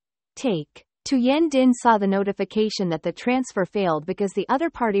 Take. Tien Din saw the notification that the transfer failed because the other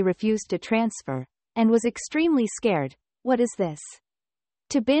party refused to transfer, and was extremely scared. What is this?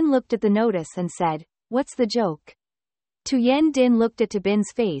 Tabin looked at the notice and said, what's the joke? Tien Din looked at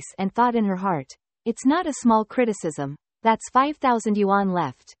Tabin's face and thought in her heart, it's not a small criticism, that's 5,000 yuan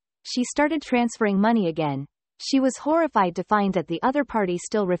left. She started transferring money again. She was horrified to find that the other party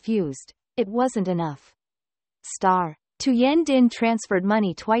still refused. It wasn't enough. Tien Din transferred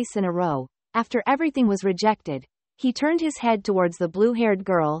money twice in a row. After everything was rejected, he turned his head towards the blue-haired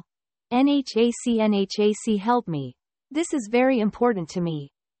girl. NHAC, help me. This is very important to me.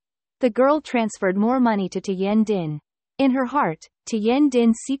 The girl transferred more money to Tien Din. In her heart, Tien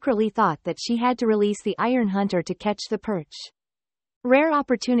Din secretly thought that she had to release the Iron Hunter to catch the perch. Rare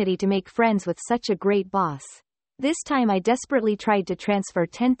opportunity to make friends with such a great boss. This time I desperately tried to transfer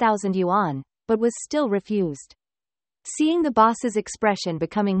 10,000 yuan, but was still refused. Seeing the boss's expression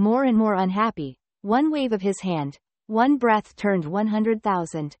becoming more and more unhappy, one wave of his hand, one breath turned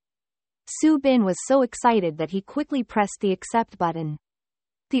 100,000. Su Bin was so excited that he quickly pressed the accept button.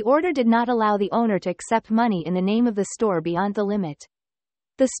 The order did not allow the owner to accept money in the name of the store beyond the limit.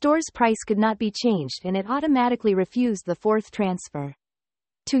 The store's price could not be changed and it automatically refused the fourth transfer.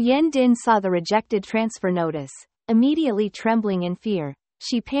 Tu Yen Din saw the rejected transfer notice. Immediately trembling in fear,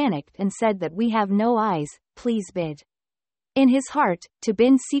 she panicked and said that we have no eyes, please bid. In his heart, Tu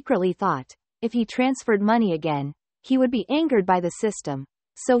Bin secretly thought, if he transferred money again, he would be angered by the system,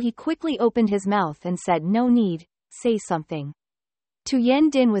 so he quickly opened his mouth and said no need, say something. Tu Yen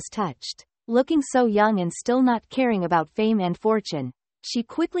Din was touched. Looking so young and still not caring about fame and fortune, she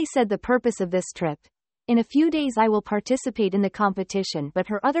quickly said the purpose of this trip. In a few days I will participate in the competition, but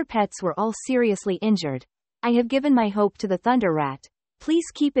her other pets were all seriously injured. I have given my hope to the Thunder Rat. Please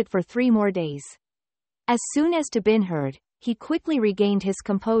keep it for 3 more days. As soon as Tu Bin heard, he quickly regained his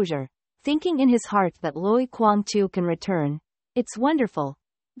composure, thinking in his heart that Loi Kwang Tu can return. It's wonderful.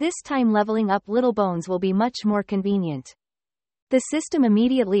 This time leveling up Little Bones will be much more convenient. The system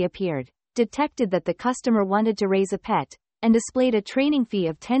immediately appeared, detected that the customer wanted to raise a pet, and displayed a training fee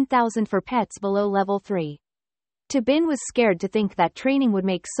of 10,000 for pets below level 3. Tu Bin was scared to think that training would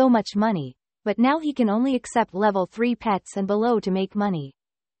make so much money, but now he can only accept level 3 pets and below to make money.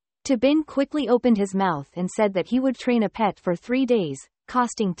 Tu Bin quickly opened his mouth and said that he would train a pet for 3 days,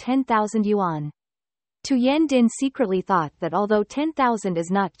 costing 10,000 yuan. Tu Yen Din secretly thought that although 10,000 is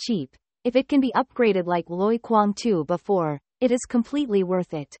not cheap, if it can be upgraded like Loi Kwang Tu before, it is completely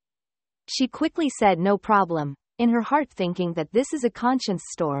worth it. She quickly said no problem, in her heart thinking that this is a conscience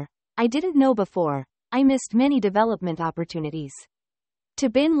store. I didn't know before, I missed many development opportunities. Tu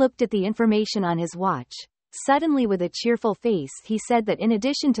Bin looked at the information on his watch. Suddenly with a cheerful face he said that in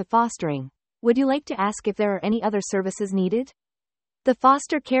addition to fostering, would you like to ask if there are any other services needed? The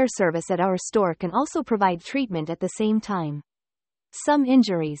foster care service at our store can also provide treatment at the same time. Some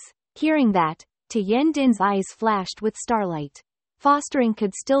injuries. Hearing that, Tu Yen Din's eyes flashed with starlight. Fostering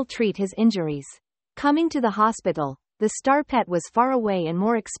could still treat his injuries. Coming to the hospital, the star pet was far away and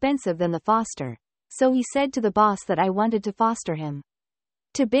more expensive than the foster, so he said to the boss that I wanted to foster him.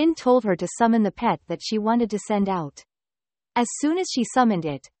 Tu Bin told her to summon the pet that she wanted to send out. As soon as she summoned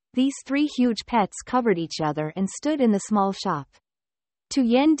it, these 3 huge pets covered each other and stood in the small shop. Tu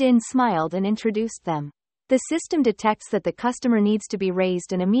Yen Din smiled and introduced them. The system detects that the customer needs to be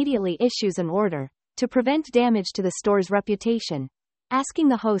raised and immediately issues an order, to prevent damage to the store's reputation, asking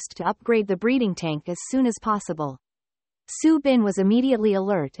the host to upgrade the breeding tank as soon as possible. Su Bin was immediately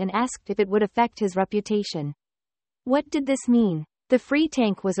alert and asked if it would affect his reputation. What did this mean? The free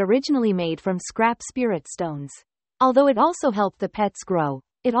tank was originally made from scrap spirit stones. Although it also helped the pets grow,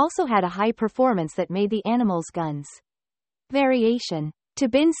 it also had a high performance that made the animals guns. Variation. Tu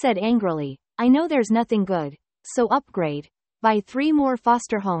Bin said angrily, I know there's nothing good, so upgrade. Buy 3 more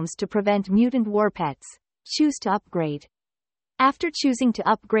foster homes to prevent mutant war pets. Choose to upgrade. After choosing to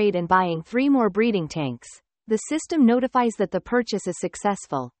upgrade and buying 3 more breeding tanks, the system notifies that the purchase is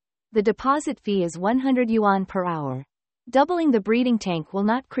successful. The deposit fee is 100 yuan per hour. Doubling the breeding tank will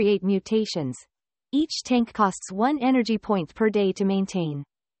not create mutations. Each tank costs 1 energy point per day to maintain.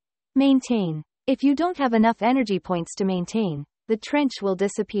 Maintain. If you don't have enough energy points to maintain, the trench will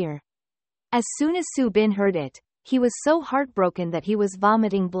disappear. As soon as Su Bin heard it, he was so heartbroken that he was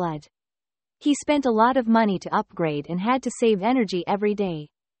vomiting blood. He spent a lot of money to upgrade and had to save energy every day.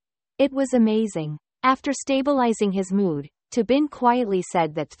 It was amazing. After stabilizing his mood, Tu Bin quietly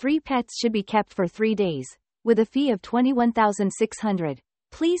said that 3 pets should be kept for 3 days, with a fee of 21,600.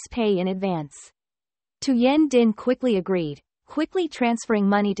 Please pay in advance. Tu Yen Din quickly agreed, quickly transferring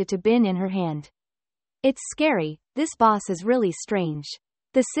money to Tu Bin in her hand. It's scary, this boss is really strange.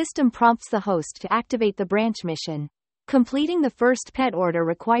 The system prompts the host to activate the branch mission. Completing the first pet order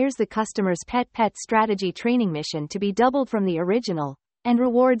requires the customer's pet strategy training mission to be doubled from the original, and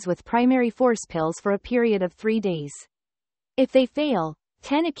rewards with primary force pills for a period of 3 days. If they fail,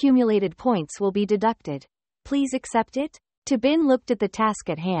 10 accumulated points will be deducted. Please accept it? Tu Bin looked at the task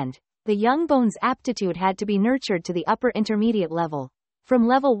at hand. The young bone's aptitude had to be nurtured to the upper intermediate level. From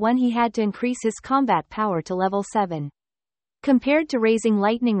level 1 he had to increase his combat power to level 7. Compared to raising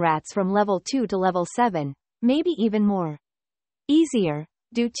lightning rats from level 2 to level 7, maybe even more. Easier.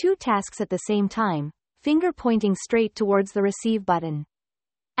 Do 2 tasks at the same time, finger pointing straight towards the receive button.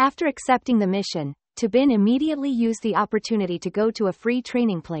 After accepting the mission, Tu Bin immediately used the opportunity to go to a free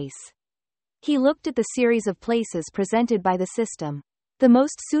training place. He looked at the series of places presented by the system. The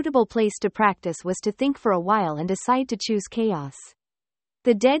most suitable place to practice was to think for a while and decide to choose chaos.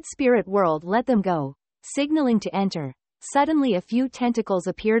 The dead spirit world let them go, signaling to enter. Suddenly a few tentacles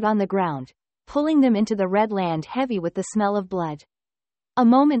appeared on the ground, pulling them into the red land heavy with the smell of blood. A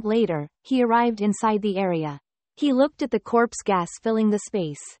moment later, he arrived inside the area. He looked at the corpse gas filling the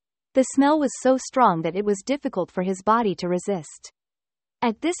space. The smell was so strong that it was difficult for his body to resist.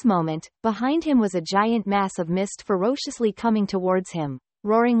 At this moment, behind him was a giant mass of mist ferociously coming towards him,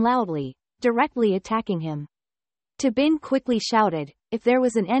 roaring loudly, directly attacking him. Tabin quickly shouted, if there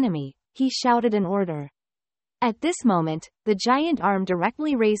was an enemy, he shouted an order. At this moment, the giant arm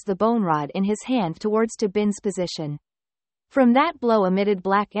directly raised the bone rod in his hand towards Tabin's position. From that blow emitted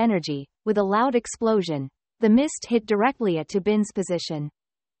black energy, with a loud explosion. The mist hit directly at Tabin's position.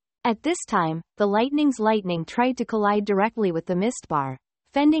 At this time, the lightning tried to collide directly with the mist bar,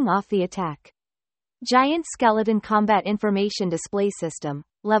 fending off the attack. Giant Skeleton Combat Information Display System,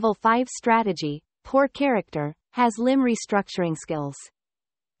 Level 5 Strategy, Poor Character, has limb restructuring skills.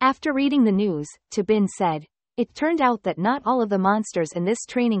 After reading the news, Tabin said, it turned out that not all of the monsters in this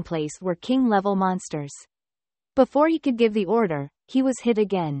training place were king-level monsters. Before he could give the order, he was hit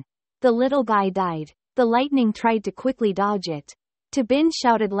again. The little guy died. The lightning tried to quickly dodge it. Tabin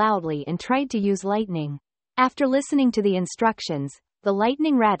shouted loudly and tried to use lightning. After listening to the instructions, the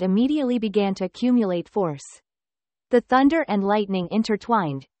lightning rat immediately began to accumulate force. The thunder and lightning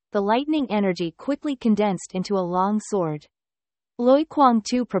intertwined. The lightning energy quickly condensed into a long sword. Loi Kwang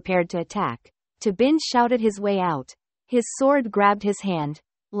too prepared to attack. Tabin shouted his way out. His sword grabbed his hand.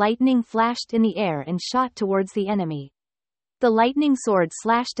 Lightning flashed in the air and shot towards the enemy. The lightning sword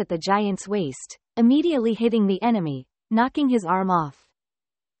slashed at the giant's waist, immediately hitting the enemy, knocking his arm off.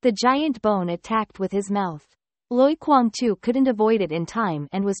 The giant bone attacked with his mouth. Loi Kwang too couldn't avoid it in time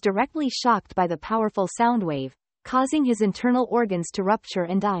and was directly shocked by the powerful sound wave, causing his internal organs to rupture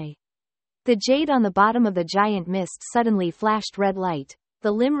and die. The jade on the bottom of the giant mist suddenly flashed red light.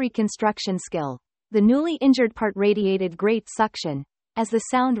 The limb reconstruction skill. The newly injured part radiated great suction. As the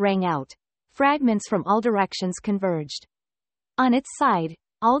sound rang out, fragments from all directions converged. On its side,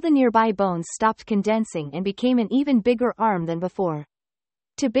 all the nearby bones stopped condensing and became an even bigger arm than before.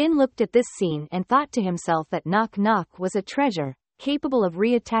 Tabin looked at this scene and thought to himself that Knock Knock was a treasure, capable of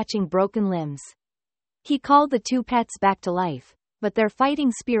reattaching broken limbs. He called the two pets back to life, but their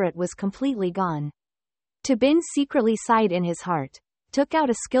fighting spirit was completely gone. Tabin secretly sighed in his heart, took out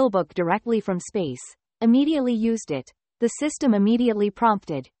a skill book directly from space, immediately used it. The system immediately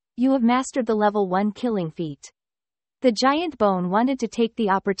prompted, you have mastered the level 1 killing feat. The giant bone wanted to take the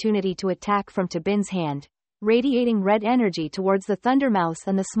opportunity to attack from Tabin's hand, radiating red energy towards the thunder mouse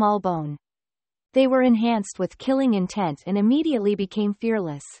and the small bone. They were enhanced with killing intent and immediately became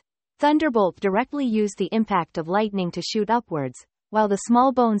fearless. Thunderbolt directly used the impact of lightning to shoot upwards, while the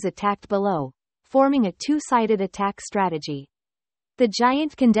small bones attacked below, forming a two-sided attack strategy. The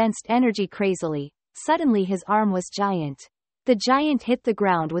giant condensed energy crazily. Suddenly his arm was giant. The giant hit the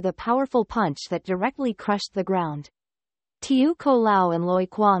ground with a powerful punch that directly crushed the ground. Tiu Ko Lao and Loi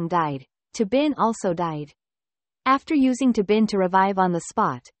Kwang died. Tabin also died. After using Tabin to revive on the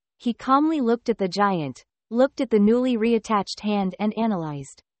spot, he calmly looked at the giant, looked at the newly reattached hand and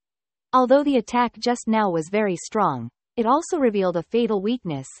analyzed. Although the attack just now was very strong, it also revealed a fatal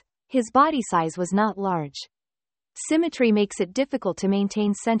weakness. His body size was not large. Symmetry makes it difficult to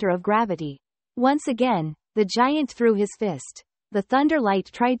maintain center of gravity. Once again, the giant threw his fist. The thunder light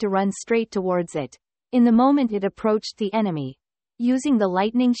tried to run straight towards it. In the moment it approached the enemy. Using the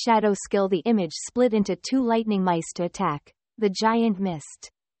lightning shadow skill, the image split into two lightning mice to attack. The giant missed.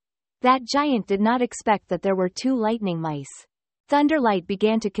 That giant did not expect that there were two lightning mice. Thunderlight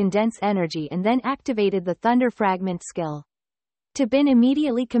began to condense energy and then activated the thunder fragment skill. Tabin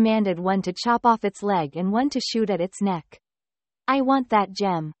immediately commanded one to chop off its leg and one to shoot at its neck. I want that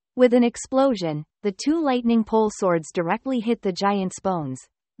gem. With an explosion, the two lightning pole swords directly hit the giant's bones.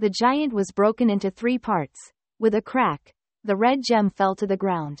 The giant was broken into 3 parts. With a crack, the red gem fell to the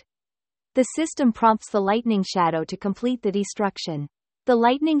ground. The system prompts the lightning shadow to complete the destruction. The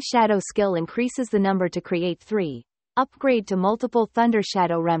lightning shadow skill increases the number to create 3. Upgrade to multiple thunder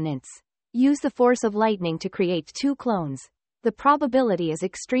shadow remnants. Use the force of lightning to create 2 clones. The probability is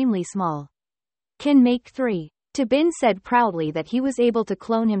extremely small. Can make 3. Tabin said proudly that he was able to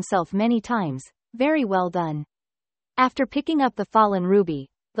clone himself many times. Very well done. After picking up the fallen ruby,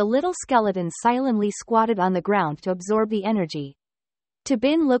 the little skeleton silently squatted on the ground to absorb the energy.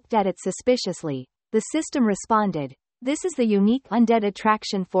 Tabin looked at it suspiciously. The system responded, this is the unique undead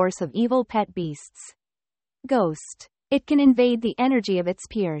attraction force of evil pet beasts. Ghost. It can invade the energy of its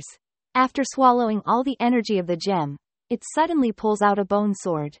peers. After swallowing all the energy of the gem, it suddenly pulls out a bone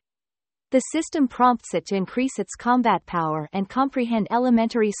sword. The system prompts it to increase its combat power and comprehend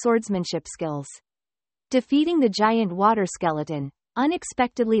elementary swordsmanship skills. Defeating the giant water skeleton,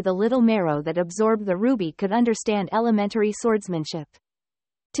 unexpectedly the little marrow that absorbed the ruby could understand elementary swordsmanship.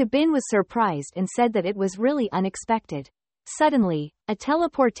 Tabin was surprised and said that it was really unexpected. Suddenly, a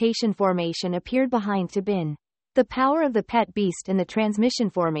teleportation formation appeared behind Tabin. The power of the pet beast and the transmission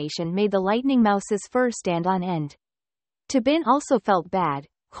formation made the lightning mouse's fur stand on end. Tabin also felt bad,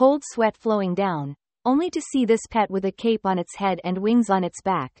 cold sweat flowing down, only to see this pet with a cape on its head and wings on its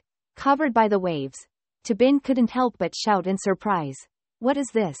back, covered by the waves. Tabin couldn't help but shout in surprise. What is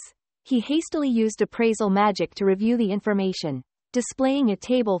this? He hastily used appraisal magic to review the information, displaying a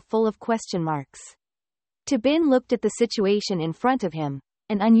table full of question marks. Tabin looked at the situation in front of him,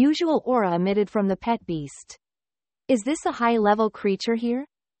 an unusual aura emitted from the pet beast. Is this a high-level creature here?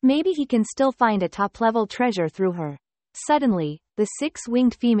 Maybe he can still find a top-level treasure through her. Suddenly, the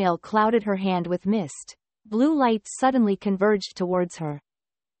six-winged female clouded her hand with mist. Blue lights suddenly converged towards her.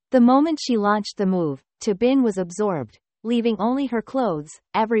 The moment she launched the move, Tabin was absorbed, leaving only her clothes.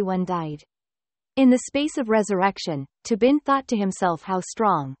 Everyone died. In the space of resurrection, Tabin thought to himself how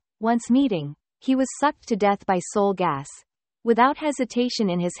strong, once meeting, he was sucked to death by soul gas. Without hesitation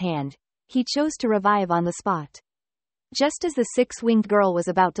in his hand, he chose to revive on the spot. Just as the six-winged girl was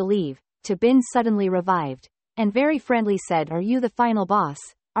about to leave, Tabin suddenly revived, and very friendly said, "Are you the final boss?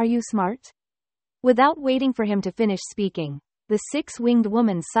 Are you smart?" Without waiting for him to finish speaking, the six-winged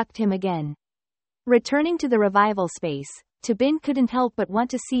woman sucked him again. Returning to the revival space, Tabin couldn't help but want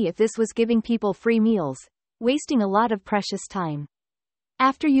to see if this was giving people free meals, wasting a lot of precious time.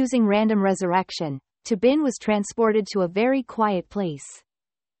 After using random resurrection, Tabin was transported to a very quiet place.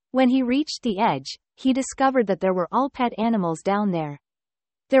 When he reached the edge, he discovered that there were all pet animals down there.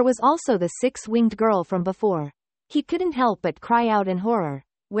 There was also the six-winged girl from before. He couldn't help but cry out in horror,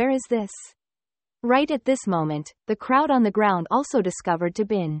 "Where is this?" Right at this moment, the crowd on the ground also discovered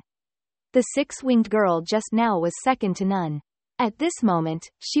Tabin. The six-winged girl just now was second to none. At this moment,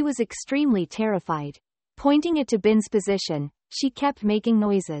 she was extremely terrified. Pointing at Tabin's position, she kept making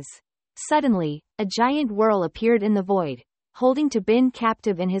noises. Suddenly, a giant whirl appeared in the void, holding Tabin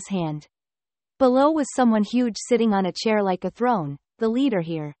captive in his hand. Below was someone huge sitting on a chair like a throne, the leader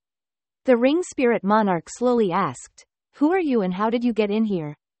here. The ring spirit monarch slowly asked, "Who are you and how did you get in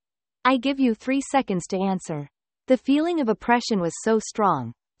here?" "I give you 3 seconds to answer." The feeling of oppression was so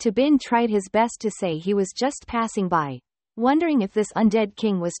strong, Tabin tried his best to say he was just passing by, wondering if this undead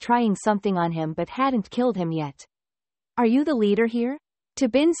king was trying something on him but hadn't killed him yet. "Are you the leader here?"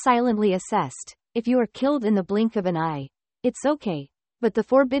 Tabin silently assessed, "If you are killed in the blink of an eye, it's okay. But the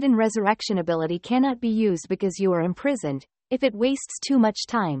forbidden resurrection ability cannot be used because you are imprisoned. If it wastes too much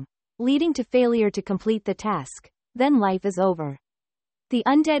time, leading to failure to complete the task, then life is over." The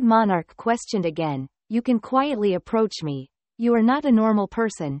undead monarch questioned again, "You can quietly approach me. You are not a normal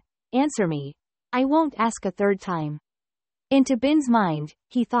person. Answer me. I won't ask a third time." In Tabin's mind,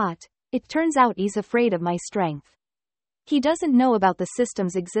 he thought, "It turns out he's afraid of my strength. He doesn't know about the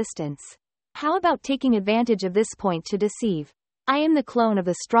system's existence. How about taking advantage of this point to deceive? I am the clone of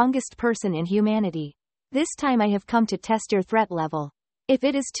the strongest person in humanity. This time I have come to test your threat level. If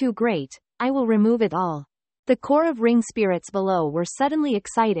it is too great, I will remove it all." The core of ring spirits below were suddenly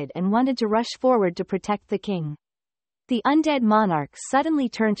excited and wanted to rush forward to protect the king. The undead monarch suddenly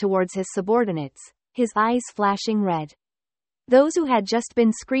turned towards his subordinates, his eyes flashing red. Those who had just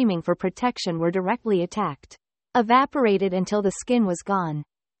been screaming for protection were directly attacked. Evaporated until the skin was gone.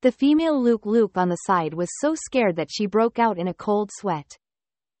 The female Luke on the side was so scared that she broke out in a cold sweat.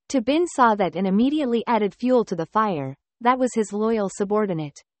 Tabin saw that and immediately added fuel to the fire. That was his loyal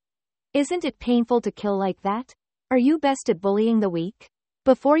subordinate. "Isn't it painful to kill like that? Are you best at bullying the weak?"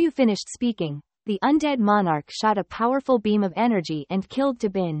 Before you finished speaking, the undead monarch shot a powerful beam of energy and killed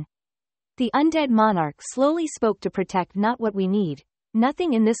Tabin. The undead monarch slowly spoke to protect not what we need.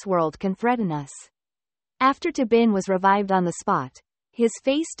 Nothing in this world can threaten us. After Tabin was revived on the spot, his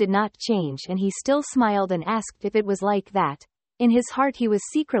face did not change and he still smiled and asked if it was like that. In his heart he was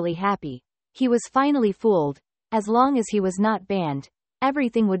secretly happy. He was finally fooled. As long as he was not banned,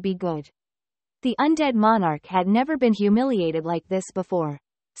 everything would be good. The undead monarch had never been humiliated like this before.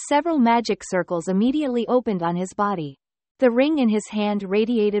 Several magic circles immediately opened on his body. The ring in his hand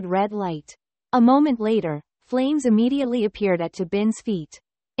radiated red light. A moment later, flames immediately appeared at Tabin's feet.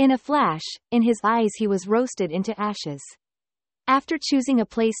 In a flash, in his eyes he was roasted into ashes. After choosing a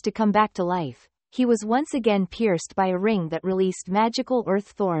place to come back to life, he was once again pierced by a ring that released magical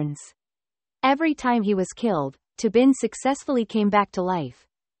earth thorns. Every time he was killed, Tabin successfully came back to life.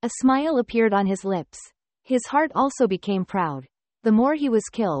 A smile appeared on his lips. His heart also became proud. The more he was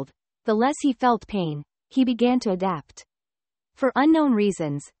killed, the less he felt pain. He began to adapt. For unknown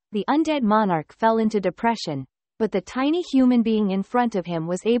reasons, the undead monarch fell into depression, but the tiny human being in front of him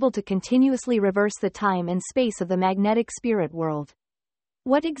was able to continuously reverse the time and space of the magnetic spirit world.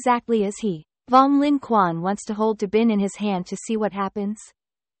 What exactly is he? Vong Lin Quan wants to hold Tabin in his hand to see what happens.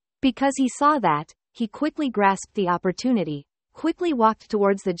 Because he saw that, he quickly grasped the opportunity, quickly walked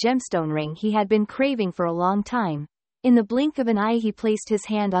towards the gemstone ring he had been craving for a long time. In the blink of an eye he placed his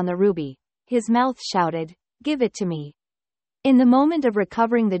hand on the ruby. His mouth shouted, "Give it to me." In the moment of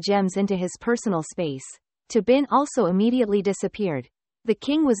recovering the gems into his personal space, Tabin also immediately disappeared. The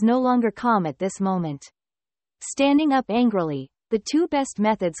king was no longer calm at this moment. Standing up angrily, the two best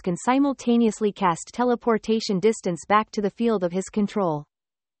methods can simultaneously cast teleportation distance back to the field of his control.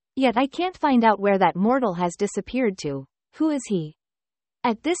 Yet I can't find out where that mortal has disappeared to. Who is he?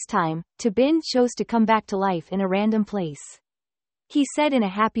 At this time, Tabin chose to come back to life in a random place. He said in a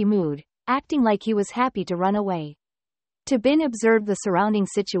happy mood, acting like he was happy to run away. Tabin observed the surrounding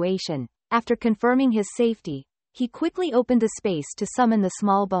situation. After confirming his safety, he quickly opened the space to summon the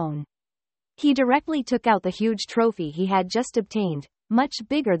small bone. He directly took out the huge trophy he had just obtained, much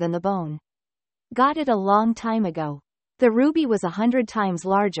bigger than the bone. Got it a long time ago. The ruby was 100 times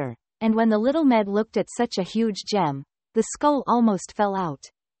larger, and when the little med looked at such a huge gem, the skull almost fell out.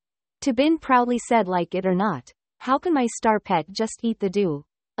 Tabin proudly said, "Like it or not, how can my star pet just eat the dew?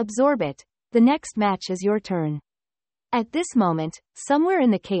 Absorb it. The next match is your turn." At this moment, somewhere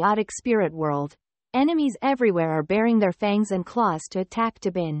in the chaotic spirit world, enemies everywhere are baring their fangs and claws to attack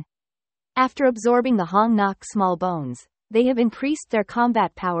Tabin. After absorbing the Hong Nok small bones, they have increased their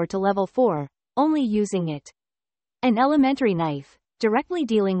combat power to level 4, only using it. An elementary knife, directly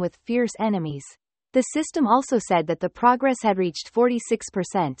dealing with fierce enemies. The system also said that the progress had reached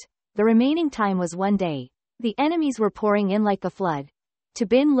 46%. The remaining time was 1 day. The enemies were pouring in like a flood.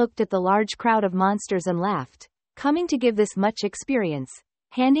 Tabin looked at the large crowd of monsters and laughed. Coming to give this much experience.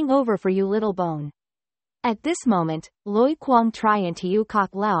 Handing over for you, little bone. At this moment, Loi Quang Tri and Tiu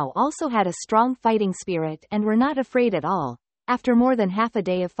Kok Lao also had a strong fighting spirit and were not afraid at all, after more than half a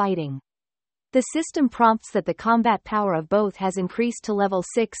day of fighting. The system prompts that the combat power of both has increased to level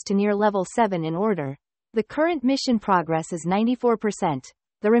 6 to near level 7 in order. The current mission progress is 94%.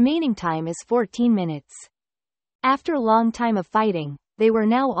 The remaining time is 14 minutes. After a long time of fighting, they were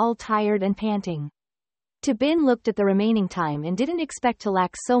now all tired and panting. Tabin looked at the remaining time and didn't expect to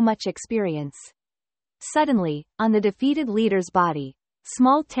lack so much experience. Suddenly, on the defeated leader's body,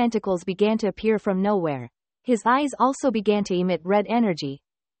 small tentacles began to appear from nowhere. His eyes also began to emit red energy.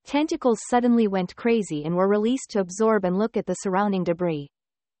 Tentacles suddenly went crazy and were released to absorb and look at the surrounding debris.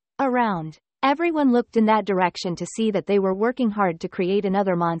 Around. Everyone looked in that direction to see that they were working hard to create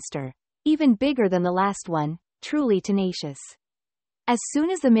another monster. Even bigger than the last one, truly tenacious. As soon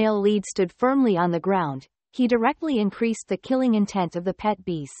as the male lead stood firmly on the ground, he directly increased the killing intent of the pet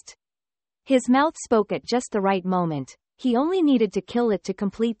beast. His mouth spoke at just the right moment. He only needed to kill it to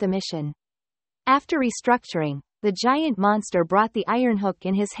complete the mission. After restructuring, the giant monster brought the iron hook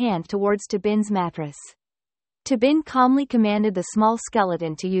in his hand towards Tabin's mattress. Tabin calmly commanded the small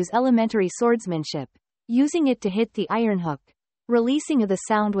skeleton to use elementary swordsmanship, using it to hit the iron hook. Releasing of the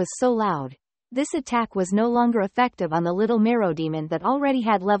sound was so loud. This attack was no longer effective on the little marrow demon that already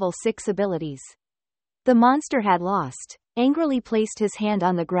had level 6 abilities. The monster had lost, angrily placed his hand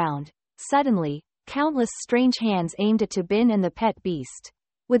on the ground. Suddenly, countless strange hands aimed at Tabin and the pet beast.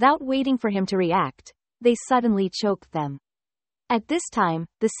 Without waiting for him to react, they suddenly choked them. At this time,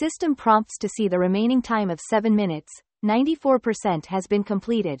 the system prompts to see the remaining time of 7 minutes, 94% has been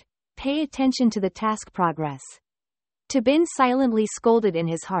completed. Pay attention to the task progress. Tabin silently scolded in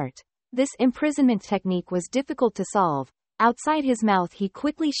his heart. This imprisonment technique was difficult to solve. Outside his mouth he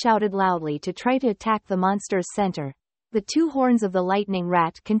quickly shouted loudly to try to attack the monster's center. The two horns of the lightning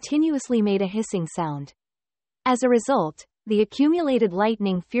rat continuously made a hissing sound. As a result, the accumulated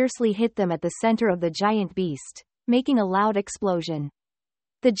lightning fiercely hit them at the center of the giant beast, making a loud explosion.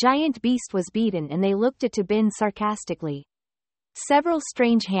 The giant beast was beaten and they looked at Tabin sarcastically. Several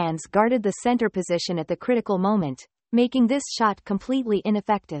strange hands guarded the center position at the critical moment, making this shot completely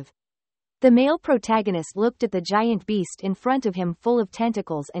ineffective. The male protagonist looked at the giant beast in front of him full of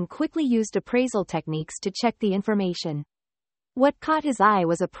tentacles and quickly used appraisal techniques to check the information. What caught his eye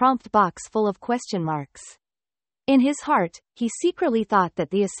was a prompt box full of question marks. In his heart, he secretly thought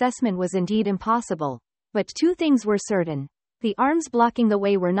that the assessment was indeed impossible. But two things were certain. The arms blocking the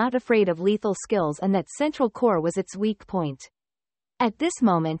way were not afraid of lethal skills and that central core was its weak point. At this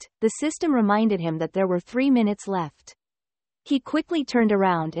moment, the system reminded him that there were 3 minutes left. He quickly turned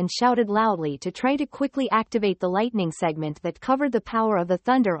around and shouted loudly to try to quickly activate the lightning segment that covered the power of the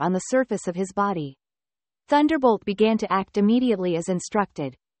thunder on the surface of his body. Thunderbolt began to act immediately as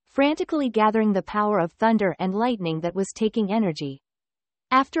instructed, frantically gathering the power of thunder and lightning that was taking energy.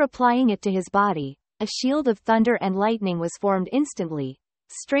 After applying it to his body, a shield of thunder and lightning was formed instantly.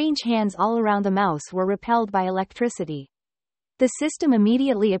 Strange hands all around the mouse were repelled by electricity. The system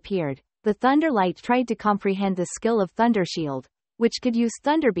immediately appeared. The Thunderlight tried to comprehend the skill of Thundershield, which could use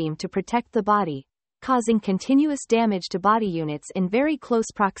Thunderbeam to protect the body, causing continuous damage to body units in very close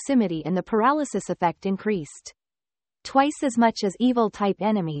proximity, and the paralysis effect increased twice as much as evil-type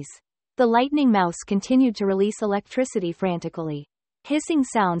enemies. The lightning mouse continued to release electricity frantically. Hissing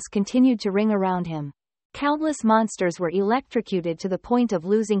sounds continued to ring around him. Countless monsters were electrocuted to the point of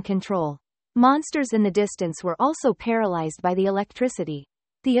losing control. Monsters in the distance were also paralyzed by the electricity.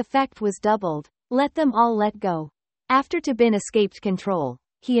 The effect was doubled. Let them all let go. After Tabin escaped control,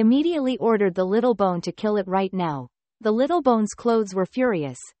 he immediately ordered the Little Bone to kill it right now. The Little Bone's clothes were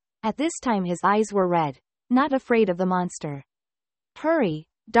furious. At this time his eyes were red, not afraid of the monster. Hurry!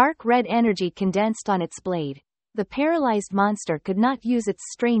 Dark red energy condensed on its blade. The paralyzed monster could not use its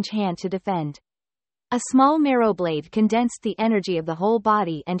strange hand to defend. A small marrow blade condensed the energy of the whole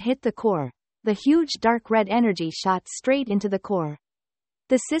body and hit the core. The huge dark red energy shot straight into the core.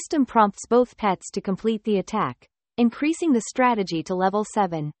 The system prompts both pets to complete the attack, increasing the strategy to level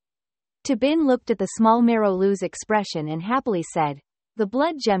 7. Tabin looked at the small marrow lose expression and happily said, "The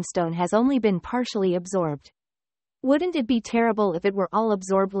blood gemstone has only been partially absorbed. Wouldn't it be terrible if it were all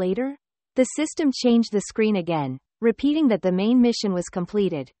absorbed later?" The system changed the screen again, repeating that the main mission was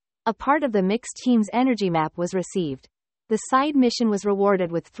completed. A part of the mixed team's energy map was received. The side mission was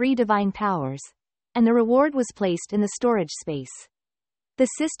rewarded with 3 divine powers, and the reward was placed in the storage space. The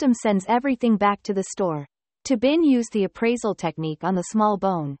system sends everything back to the store. Tabin used the appraisal technique on the small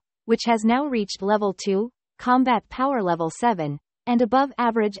bone, which has now reached level 2, combat power level 7, and above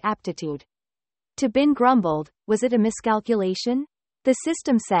average aptitude. Tabin grumbled, "Was it a miscalculation?" The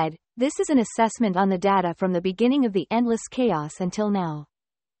system said, "This is an assessment on the data from the beginning of the endless chaos until now."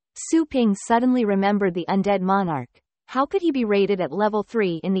 Su Ping suddenly remembered the undead monarch. How could he be rated at level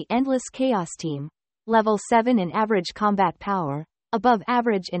 3 in the endless chaos team? Level 7 in average combat power, above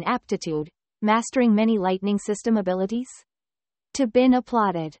average in aptitude, mastering many lightning system abilities? Tabin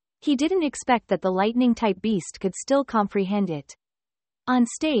applauded. He didn't expect that the lightning-type beast could still comprehend it. On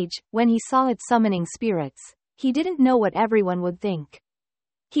stage, when he saw it summoning spirits, he didn't know what everyone would think.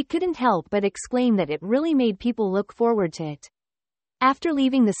 He couldn't help but exclaim that it really made people look forward to it. After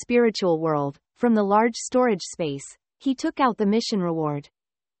leaving the spiritual world, from the large storage space, he took out the mission reward.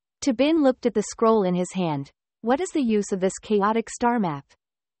 Tabin looked at the scroll in his hand. What is the use of this chaotic star map?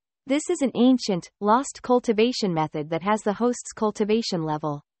 This is an ancient, lost cultivation method that has the host's cultivation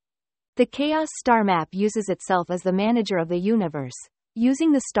level. The Chaos Star Map uses itself as the manager of the universe,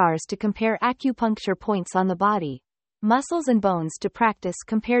 using the stars to compare acupuncture points on the body, muscles and bones to practice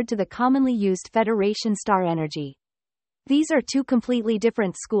compared to the commonly used Federation star energy. These are 2 completely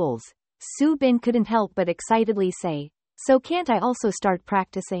different schools. Su Bin couldn't help but excitedly say, "So can't I also start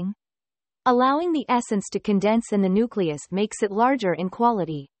practicing?" Allowing the essence to condense in the nucleus makes it larger in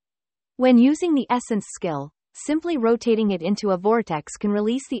quality. When using the essence skill, simply rotating it into a vortex can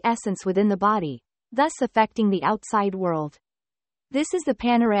release the essence within the body, thus affecting the outside world. This is the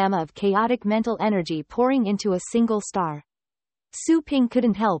panorama of chaotic mental energy pouring into a single star. Su Ping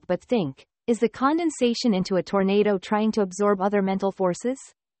couldn't help but think, is the condensation into a tornado trying to absorb other mental forces?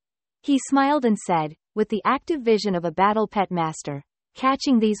 He smiled and said, with the active vision of a battle pet master,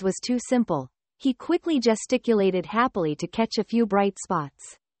 catching these was too simple. He quickly gesticulated happily to catch a few bright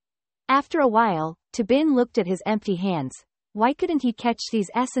spots. After a while, Tabin looked at his empty hands. Why couldn't he catch these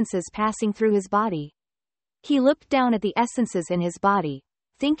essences passing through his body? He looked down at the essences in his body,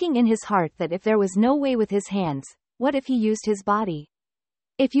 thinking in his heart that if there was no way with his hands, what if he used his body?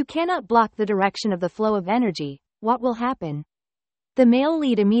 If you cannot block the direction of the flow of energy, what will happen? The male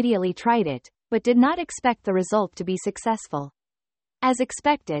lead immediately tried it, but did not expect the result to be successful. As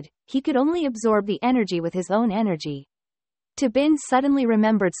expected, he could only absorb the energy with his own energy. Tabin suddenly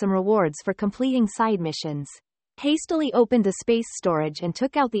remembered some rewards for completing side missions. Hastily opened the space storage and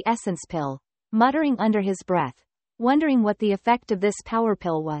took out the essence pill, muttering under his breath, wondering what the effect of this power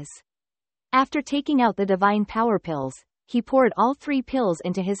pill was. After taking out the divine power pills, he poured all 3 pills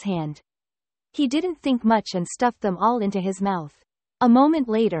into his hand. He didn't think much and stuffed them all into his mouth. A moment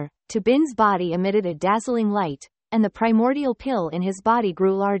later, Tabin's body emitted a dazzling light, and the primordial pill in his body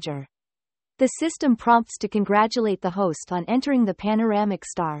grew larger. The system prompts to congratulate the host on entering the panoramic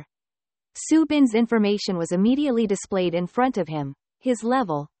star. Su Bin's information was immediately displayed in front of him, his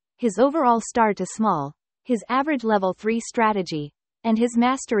level, his overall star to small, his average level 3 strategy, and his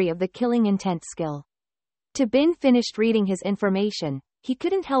mastery of the killing intent skill. Tabin finished reading his information. He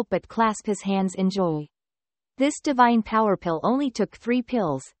couldn't help but clasp his hands in joy. This divine power pill only took 3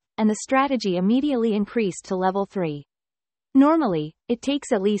 pills, and the strategy immediately increased to level 3. Normally, it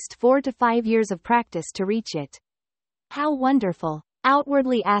takes at least 4 to 5 years of practice to reach it. How wonderful.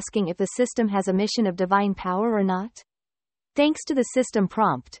 Outwardly asking if the system has a mission of divine power or not? Thanks to the system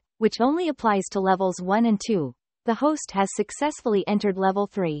prompt, which only applies to levels 1 and 2, the host has successfully entered level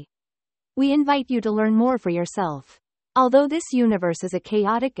 3. We invite you to learn more for yourself. Although this universe is a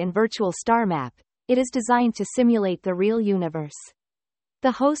chaotic and virtual star map, it is designed to simulate the real universe.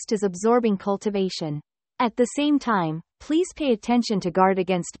 The host is absorbing cultivation. At the same time, please pay attention to guard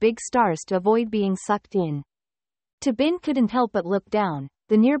against big stars to avoid being sucked in. Bin couldn't help but look down.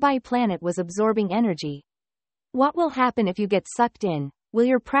 The nearby planet was absorbing energy. What will happen if you get sucked in? Will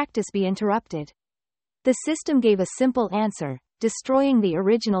your practice be interrupted? The system gave a simple answer, destroying the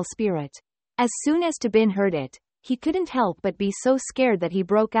original spirit. As soon as Bin heard it, he couldn't help but be so scared that he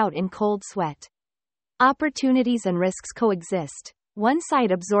broke out in cold sweat. Opportunities and risks coexist. One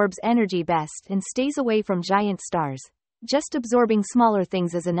side absorbs energy best and stays away from giant stars. Just absorbing smaller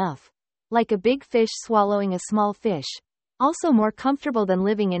things is enough. Like a big fish swallowing a small fish. Also more comfortable than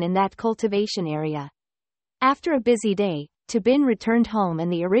living in that cultivation area. After a busy day, Bin returned home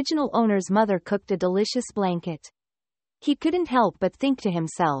and the original owner's mother cooked a delicious blanket. He couldn't help but think to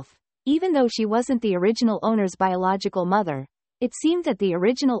himself, even though she wasn't the original owner's biological mother, it seemed that the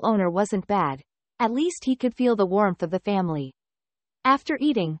original owner wasn't bad. At least he could feel the warmth of the family. After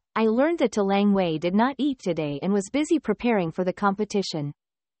eating, I learned that Lang Wei did not eat today and was busy preparing for the competition.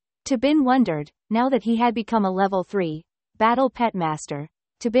 Bin wondered, now that he had become a level 3 battle pet master,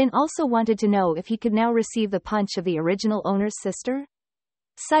 Bin also wanted to know if he could now receive the punch of the original owner's sister?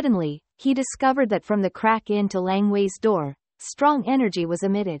 Suddenly, he discovered that from the crack into Lang Wei's door, strong energy was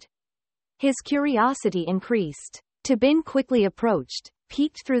emitted. His curiosity increased. Bin quickly approached,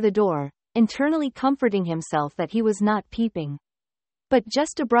 peeked through the door, internally comforting himself that he was not peeping. But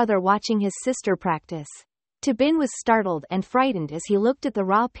just a brother watching his sister practice. Bin was startled and frightened as he looked at the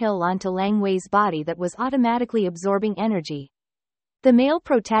raw pill onto Lang Wei's body that was automatically absorbing energy. The male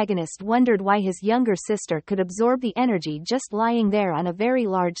protagonist wondered why his younger sister could absorb the energy just lying there on a very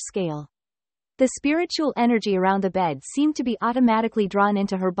large scale. The spiritual energy around the bed seemed to be automatically drawn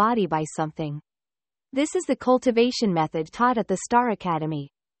into her body by something. This is the cultivation method taught at the Star Academy.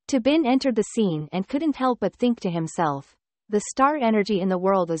 Bin entered the scene and couldn't help but think to himself, the star energy in the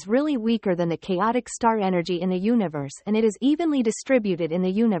world is really weaker than the chaotic star energy in the universe, and it is evenly distributed in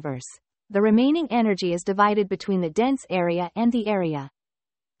the universe. The remaining energy is divided between the dense area and the area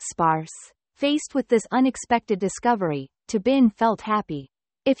sparse. Faced with this unexpected discovery, Bin felt happy.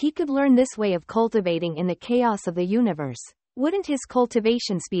 If he could learn this way of cultivating in the chaos of the universe, wouldn't his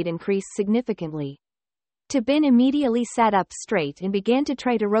cultivation speed increase significantly? Bin immediately sat up straight and began to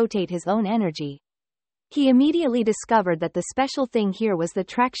try to rotate his own energy. He immediately discovered that the special thing here was the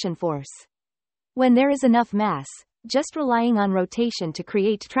traction force. When there is enough mass, just relying on rotation to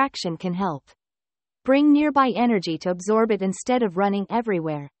create traction can help bring nearby energy to absorb it instead of running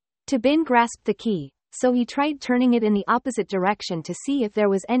everywhere. Bin grasped the key, so he tried turning it in the opposite direction to see if there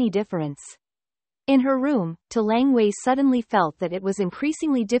was any difference. In her room, Lang Wei suddenly felt that it was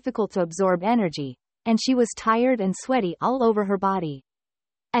increasingly difficult to absorb energy, and she was tired and sweaty all over her body.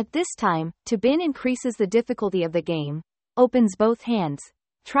 At this time, Bin increases the difficulty of the game, opens both hands,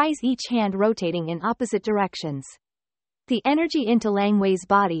 tries each hand rotating in opposite directions. The energy into Lang Wei's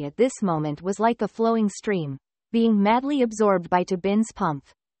body at this moment was like a flowing stream, being madly absorbed by Bin's pump.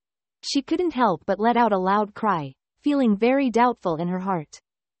 She couldn't help but let out a loud cry, feeling very doubtful in her heart.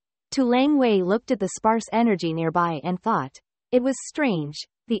 Lang Wei looked at the sparse energy nearby and thought, it was strange,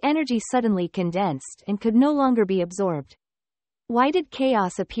 the energy suddenly condensed and could no longer be absorbed. Why did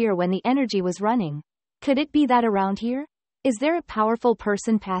chaos appear when the energy was running? Could it be that around here? Is there a powerful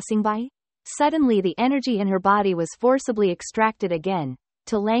person passing by? Suddenly the energy in her body was forcibly extracted again.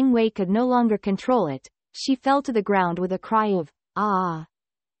 Lang Wei could no longer control it. She fell to the ground with a cry of, ah.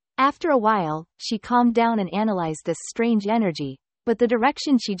 After a while, she calmed down and analyzed this strange energy, but the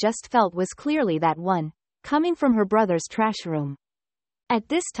direction she just felt was clearly that one, coming from her brother's trash room. At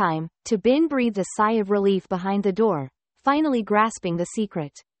this time, Bin breathed a sigh of relief behind the door, finally grasping the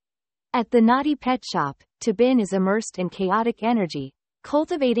secret. At the naughty pet shop, Bin is immersed in chaotic energy,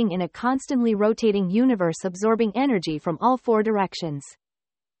 cultivating in a constantly rotating universe absorbing energy from all 4 directions.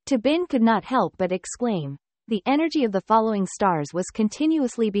 Bin could not help but exclaim. The energy of the following stars was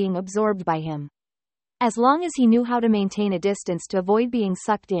continuously being absorbed by him. As long as he knew how to maintain a distance to avoid being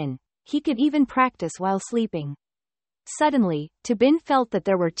sucked in, he could even practice while sleeping. Suddenly, Bin felt that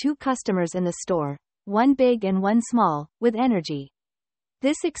there were 2 customers in the store, one big and one small, with energy.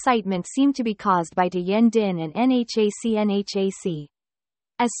 This excitement seemed to be caused by Yen Din and NHAC.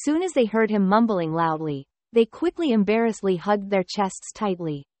 As soon as they heard him mumbling loudly, They quickly embarrassedly hugged their chests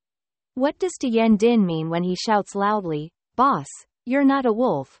tightly. What does Tian Din mean when he shouts loudly, "Boss, you're not a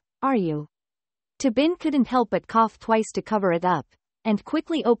wolf, are you?" Tabin couldn't help but cough twice to cover it up, and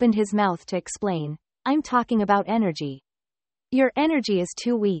quickly opened his mouth to explain, "I'm talking about energy. Your energy is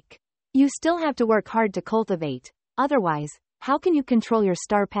too weak. You still have to work hard to cultivate, otherwise, how can you control your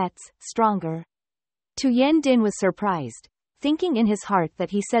star pets, stronger?" Tian Din was surprised, thinking in his heart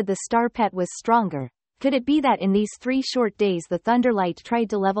that he said the star pet was stronger. Could it be that in these 3 short days the Thunderlight tried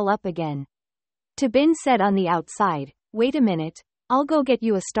to level up again? Tabin said on the outside, "Wait a minute, I'll go get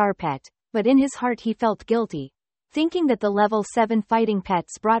you a star pet," but in his heart he felt guilty, thinking that the level 7 fighting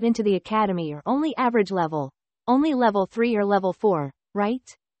pets brought into the academy are only average level, only level 3 or level 4, right?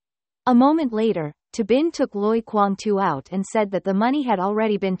 A moment later, Tabin took Loi Kwang Tu out and said that the money had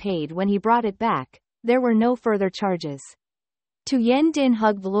already been paid when he brought it back, there were no further charges. Tian Din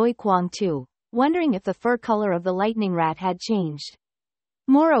hugged Loi Kwang Tu, wondering if the fur color of the lightning rat had changed.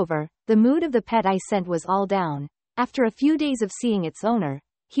 Moreover, the mood of the pet I sent was all down. After a few days of seeing its owner,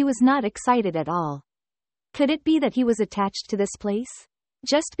 he was not excited at all. Could it be that he was attached to this place?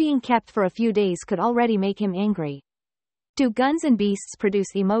 Just being kept for a few days could already make him angry. Do guns and beasts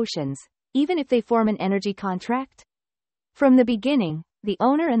produce emotions, even if they form an energy contract? From the beginning, the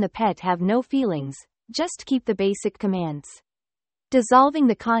owner and the pet have no feelings, just keep the basic commands. Dissolving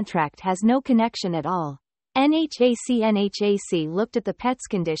the contract has no connection at all. NHAC looked at the pet's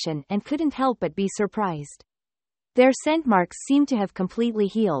condition and couldn't help but be surprised. Their scent marks seemed to have completely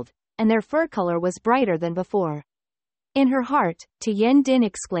healed, and their fur color was brighter than before. In her heart, Tian Din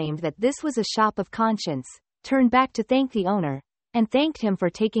exclaimed that this was a shop of conscience, turned back to thank the owner, and thanked him for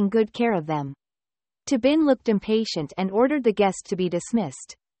taking good care of them. Tabin looked impatient and ordered the guest to be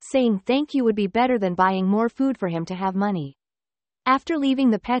dismissed, saying thank you would be better than buying more food for him to have money. After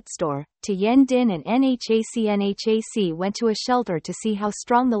leaving the pet store, Tian Din and NHAC went to a shelter to see how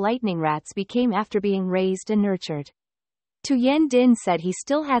strong the lightning rats became after being raised and nurtured. Tian Din said he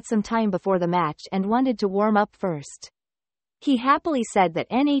still had some time before the match and wanted to warm up first. He happily said that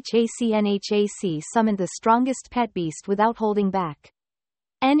NHAC summoned the strongest pet beast without holding back.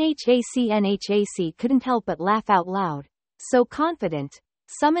 NHAC couldn't help but laugh out loud. So confident,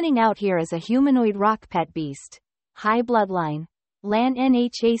 summoning out here as a humanoid rock pet beast. High bloodline. Lan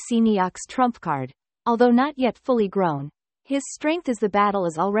Nhac Neok's trump card. Although not yet fully grown, his strength as the battle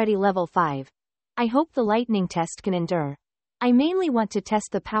is already level 5. I hope the lightning test can endure. I mainly want to test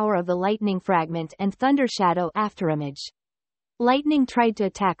the power of the lightning fragment and thunder shadow afterimage. Lightning tried to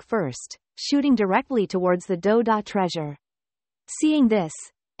attack first, shooting directly towards the Doda treasure. Seeing this,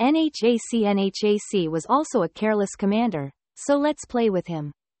 NHAC was also a careless commander, so let's play with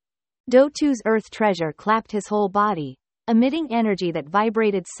him. Dotu's earth treasure clapped his whole body, emitting energy that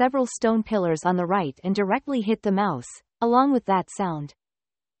vibrated several stone pillars on the right and directly hit the mouse. Along with that sound,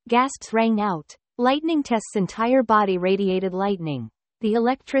 gasps rang out. Lightning Test's entire body radiated lightning. The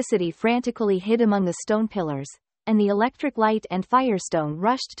electricity frantically hid among the stone pillars, and the electric light and firestone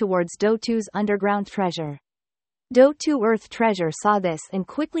rushed towards Dotu's underground treasure. Dotu Earth Treasure saw this and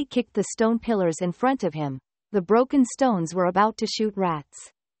quickly kicked the stone pillars in front of him. The broken stones were about to shoot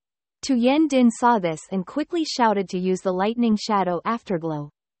rats. Tian Din saw this and quickly shouted to use the lightning shadow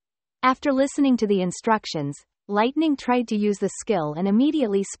afterglow. After listening to the instructions, Lightning tried to use the skill and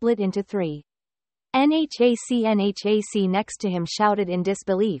immediately split into 3. NHAC next to him shouted in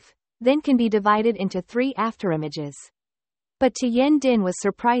disbelief, then can be divided into 3 afterimages. But Tian Din was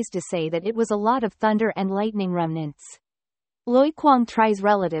surprised to say that it was a lot of thunder and lightning remnants. Loi Kwang Tri's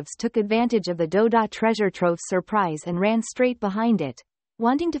relatives took advantage of the Doda treasure trove's surprise and ran straight behind it,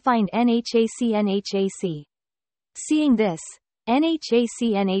 wanting to find NHAC. Seeing this,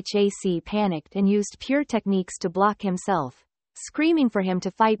 NHAC panicked and used pure techniques to block himself, screaming for him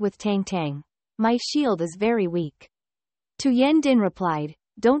to fight with Tang Tang. My shield is very weak. Tian Din replied,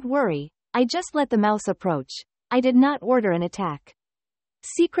 don't worry, I just let the mouse approach. I did not order an attack.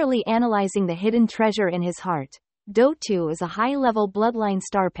 Secretly analyzing the hidden treasure in his heart, Do-Tu is a high-level bloodline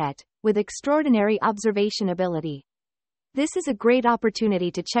star pet, with extraordinary observation ability. This is a great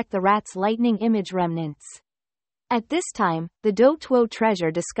opportunity to check the rat's lightning image remnants. At this time, the Do-Tuo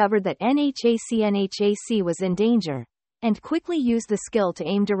treasure discovered that NHAC was in danger, and quickly used the skill to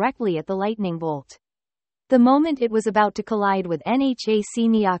aim directly at the lightning bolt. The moment it was about to collide with NHAC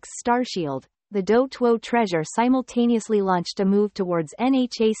Neok's star shield, the Do-Tuo treasure simultaneously launched a move towards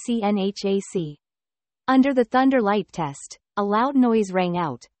NHAC. Under the thunder light test, a loud noise rang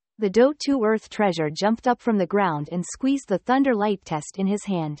out. The Do-Tu earth treasure jumped up from the ground and squeezed the thunder light test in his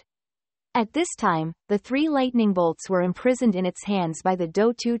hand. At this time, the 3 lightning bolts were imprisoned in its hands by the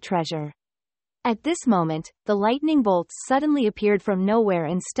Do-Tu treasure. At this moment, the lightning bolts suddenly appeared from nowhere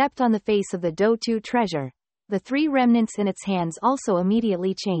and stepped on the face of the Do-2 treasure. The 3 remnants in its hands also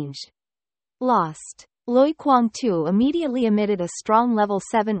immediately changed. Lost. Loi Kwang-tu immediately emitted a strong level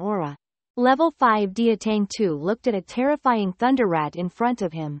 7 aura. Level 5 Diatang-tu looked at a terrifying thunder rat in front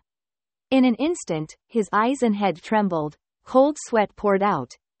of him. In an instant, his eyes and head trembled, cold sweat poured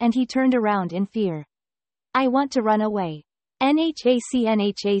out, and he turned around in fear. I want to run away.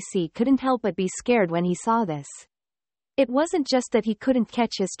 NHAC couldn't help but be scared when he saw this. It wasn't just that he couldn't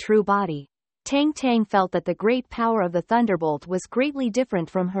catch his true body. Tang Tang felt that the great power of the thunderbolt was greatly different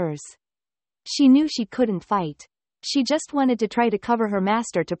from hers. She knew she couldn't fight. She just wanted to try to cover her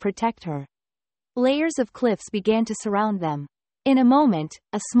master to protect her. Layers of cliffs began to surround them. In a moment,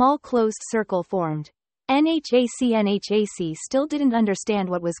 a small closed circle formed. NHAC still didn't understand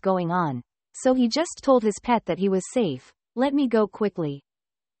what was going on, so he just told his pet that he was safe. Let me go quickly.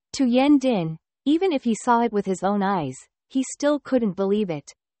 To Yen Din, even if he saw it with his own eyes, he still couldn't believe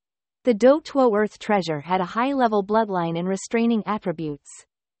it. The Do Tuo Earth treasure had a high-level bloodline and restraining attributes.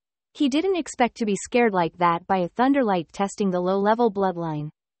 He didn't expect to be scared like that by a thunderlight testing the low-level bloodline.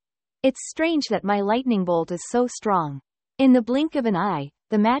 It's strange that my lightning bolt is so strong. In the blink of an eye,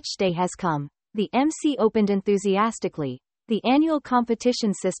 the match day has come. The MC opened enthusiastically. The annual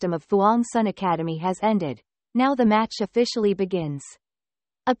competition system of Fuang Sun Academy has ended. Now the match officially begins.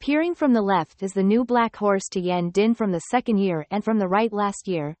 Appearing from the left is the new black horse to Yen Din from the second year and from the right last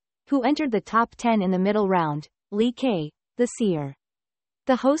year, who entered the top 10 in the middle round, Li Kei, the seer.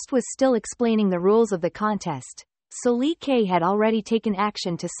 The host was still explaining the rules of the contest, so Li Kei had already taken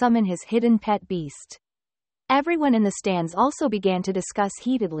action to summon his hidden pet beast. Everyone in the stands also began to discuss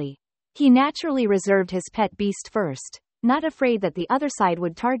heatedly. He naturally reserved his pet beast first, not afraid that the other side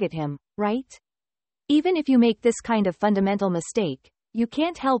would target him, right? Even if you make this kind of fundamental mistake, you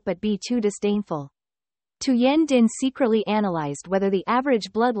can't help but be too disdainful. Tu Yen Din secretly analyzed whether the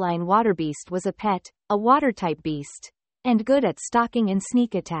average bloodline water beast was a pet, a water-type beast, and good at stalking and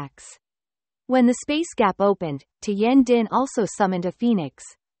sneak attacks. When the space gap opened, Tu Yen Din also summoned a phoenix,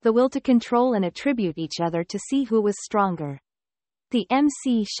 the will to control and attribute each other to see who was stronger. The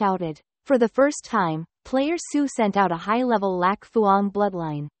MC shouted. For the first time, player Su sent out a high-level Lak Fuang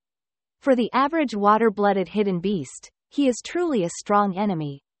bloodline. For the average water-blooded hidden beast, he is truly a strong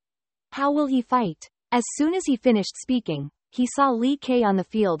enemy. How will he fight? As soon as he finished speaking, he saw Li Kei on the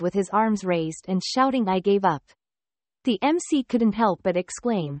field with his arms raised and shouting, I gave up. The MC couldn't help but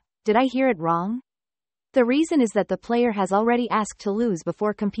exclaim, did I hear it wrong? The reason is that the player has already asked to lose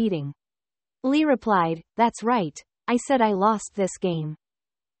before competing. Li replied, that's right, I said I lost this game.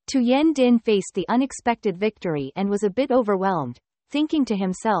 Tu Yen Din faced the unexpected victory and was a bit overwhelmed, thinking to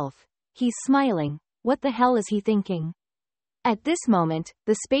himself, he's smiling, what the hell is he thinking? At this moment,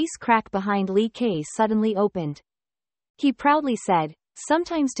 the space crack behind Li Kei suddenly opened. He proudly said,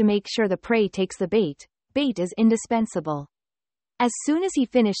 sometimes to make sure the prey takes the bait is indispensable. As soon as he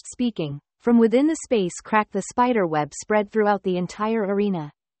finished speaking, from within the space crack the spider web spread throughout the entire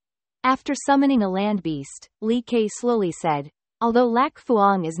arena. After summoning a land beast, Li Kei slowly said, although Lak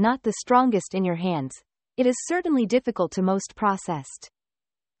Fuang is not the strongest in your hands, it is certainly difficult to most processed.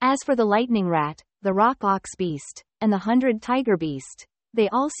 As for the lightning rat, the rock ox beast, and the 100 tiger beast, they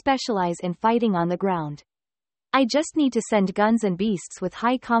all specialize in fighting on the ground. I just need to send guns and beasts with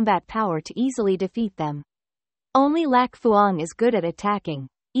high combat power to easily defeat them. Only Lak Fuang is good at attacking.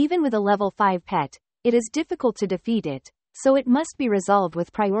 Even with a level 5 pet, it is difficult to defeat it, so it must be resolved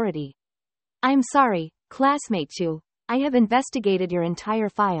with priority. I'm sorry, classmate Chu, I have investigated your entire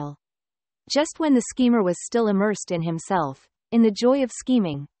file. Just when the schemer was still immersed in himself, in the joy of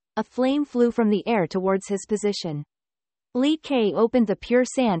scheming, a flame flew from the air towards his position. Li Kei opened the pure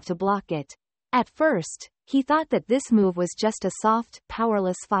sand to block it. At first, he thought that this move was just a soft,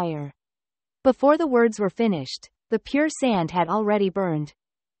 powerless fire. Before the words were finished, the pure sand had already burned.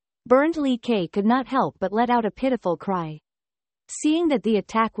 Burned Li Kei could not help but let out a pitiful cry. Seeing that the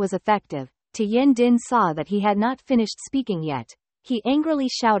attack was effective, Tu Yen Din saw that he had not finished speaking yet. He angrily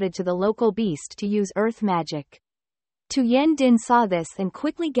shouted to the local beast to use earth magic. Tu Yen Din saw this and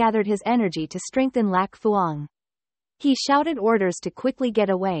quickly gathered his energy to strengthen Lak Fuang. He shouted orders to quickly get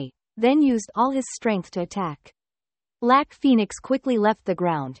away, then used all his strength to attack. Lak Phoenix quickly left the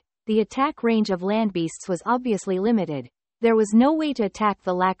ground. The attack range of land beasts was obviously limited. There was no way to attack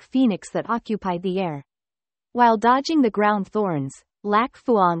the Lak Phoenix that occupied the air. While dodging the ground thorns, Lak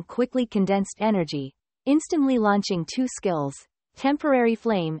Fuang quickly condensed energy, instantly launching 2 skills, Temporary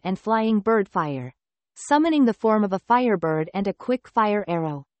Flame and Flying Bird Fire, summoning the form of a firebird and a quick fire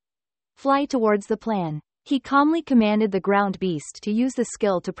arrow. Fly towards the plan. He calmly commanded the ground beast to use the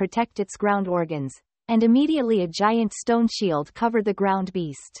skill to protect its ground organs, and immediately a giant stone shield covered the ground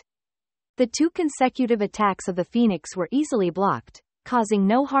beast. The 2 consecutive attacks of the phoenix were easily blocked, causing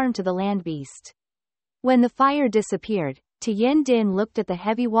no harm to the land beast. When the fire disappeared, Tien Din looked at the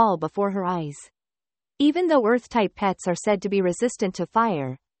heavy wall before her eyes. Even though earth-type pets are said to be resistant to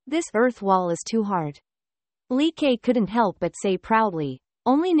fire, this earth wall is too hard. Li Kei couldn't help but say proudly,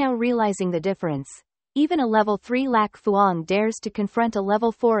 only now realizing the difference. Even a level 3 Lac Fuang dares to confront a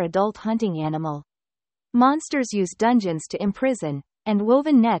level 4 adult hunting animal. Monsters use dungeons to imprison, and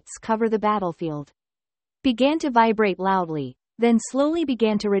woven nets cover the battlefield. Began to vibrate loudly, then slowly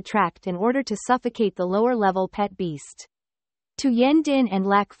began to retract in order to suffocate the lower-level pet beast. Tien Din and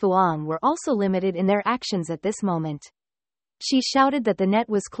Lac Fuang were also limited in their actions at this moment. She shouted that the net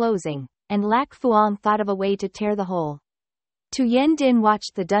was closing, and Lac Fuang thought of a way to tear the hole. Tien Din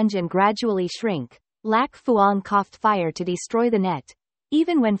watched the dungeon gradually shrink. Lac Fuang coughed fire to destroy the net.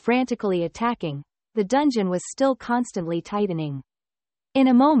 Even when frantically attacking, the dungeon was still constantly tightening. In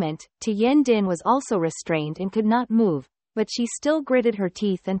a moment, Tien Din was also restrained and could not move, but she still gritted her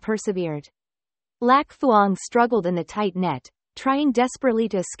teeth and persevered. Lac Fuang struggled in the tight net, trying desperately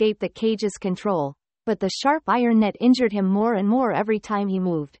to escape the cage's control, but the sharp iron net injured him more and more every time he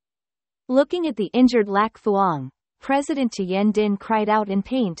moved. Looking at the injured Lac Fuang, President Tien Din cried out in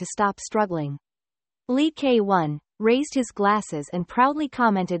pain to stop struggling. Li Kei-1 raised his glasses and proudly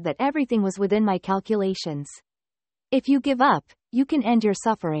commented that everything was within my calculations. If you give up, you can end your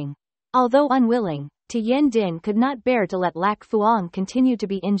suffering. Although unwilling, Tien Din could not bear to let Lac Fuang continue to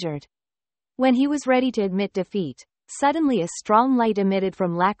be injured. When he was ready to admit defeat, suddenly a strong light emitted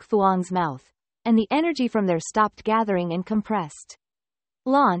from Lac Fuang's mouth, and the energy from there stopped gathering and compressed.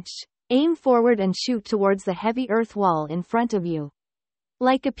 Launch. Aim forward and shoot towards the heavy earth wall in front of you.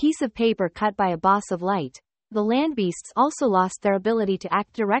 Like a piece of paper cut by a boss of light, the land beasts also lost their ability to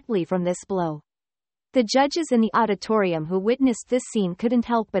act directly from this blow. The judges in the auditorium who witnessed this scene couldn't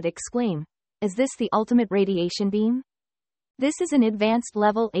help but exclaim, "Is this the ultimate radiation beam? This is an advanced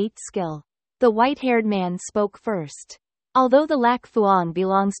level 8 skill." The white-haired man spoke first. Although the Lac Fuang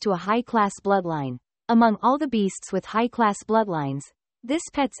belongs to a high-class bloodline, among all the beasts with high-class bloodlines, this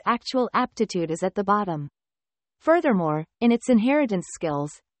pet's actual aptitude is at the bottom. Furthermore, in its inheritance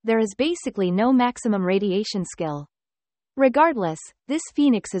skills, there is basically no maximum radiation skill. Regardless, this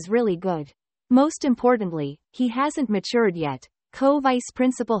phoenix is really good. Most importantly, he hasn't matured yet, Co-Vice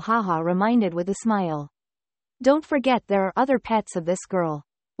Principal Haha reminded with a smile. Don't forget there are other pets of this girl.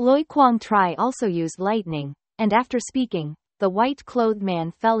 Loi Quang Tri also used lightning, and after speaking, the white-clothed man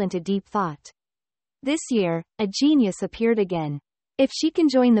fell into deep thought. This year, a genius appeared again. If she can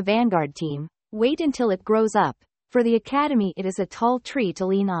join the vanguard team, wait until it grows up. For the academy it is a tall tree to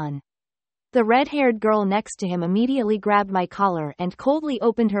lean on. The red-haired girl next to him immediately grabbed my collar and coldly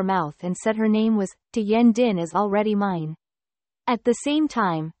opened her mouth and said her name was, Tien Din is already mine. At the same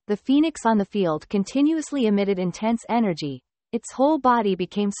time, the phoenix on the field continuously emitted intense energy. Its whole body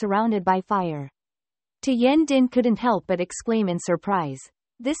became surrounded by fire. Tien Din couldn't help but exclaim in surprise.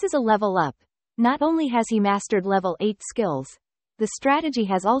 This is a level up. Not only has he mastered level 8 skills, the strategy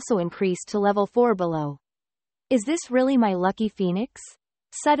has also increased to level 4 below. Is this really my lucky phoenix?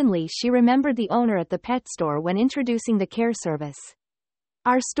 Suddenly she remembered the owner at the pet store when introducing the care service.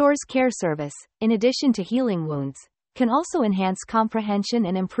 Our store's care service, in addition to healing wounds, can also enhance comprehension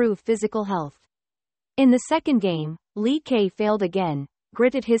and improve physical health. In the second game, Li Kei failed again,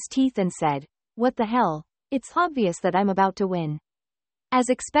 gritted his teeth and said, "What the hell? It's obvious that I'm about to win." As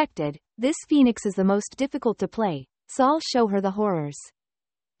expected, this phoenix is the most difficult to play, so I'll show her the horrors.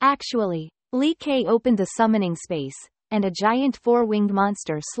 Actually, Li Kei opened the summoning space, and a giant 4-winged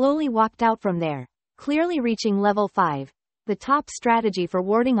monster slowly walked out from there, clearly reaching level 5, the top strategy for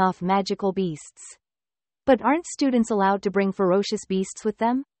warding off magical beasts. But aren't students allowed to bring ferocious beasts with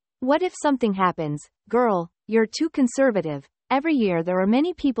them? What if something happens? Girl, you're too conservative. Every year there are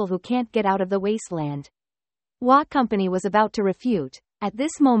many people who can't get out of the wasteland. Hua Company was about to refute. At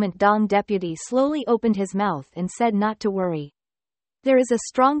this moment Dong Deputy slowly opened his mouth and said not to worry. There is a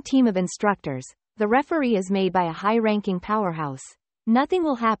strong team of instructors. The referee is made by a high-ranking powerhouse. Nothing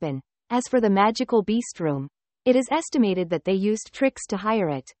will happen. As for the magical beast room, it is estimated that they used tricks to hire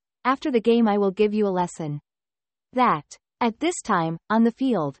it. After the game I will give you a lesson. That. At this time, on the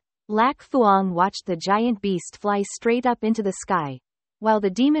field, Lac Fuang watched the giant beast fly straight up into the sky, while the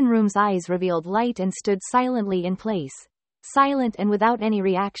demon room's eyes revealed light and stood silently in place. Silent and without any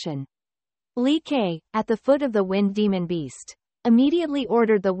reaction. Li Kei, at the foot of the wind demon beast, immediately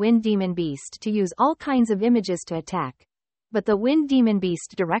ordered the wind demon beast to use all kinds of images to attack. but the Wind Demon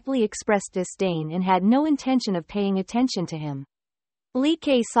Beast directly expressed disdain and had no intention of paying attention to him. Li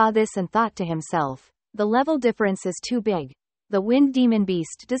Kei saw this and thought to himself, the level difference is too big. The Wind Demon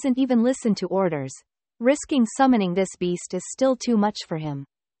Beast doesn't even listen to orders. Risking summoning this beast is still too much for him.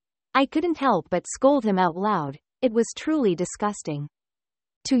 I couldn't help but scold him out loud. It was truly disgusting.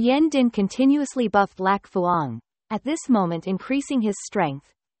 Tu Yen Din continuously buffed Lak Fuang, at this moment increasing his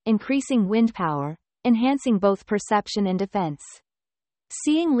strength, increasing wind power, enhancing both perception and defense.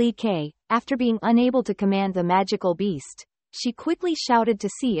 Seeing Li Kei, after being unable to command the magical beast, she quickly shouted to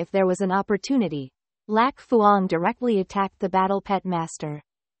see if there was an opportunity. Lak Fuang directly attacked the battle pet master.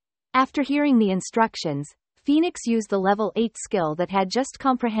 After hearing the instructions, Phoenix used the level 8 skill that had just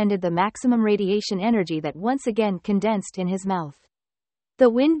comprehended the maximum radiation energy that once again condensed in his mouth. The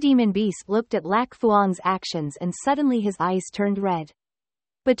Wind Demon Beast looked at Lak Fuang's actions and suddenly his eyes turned red.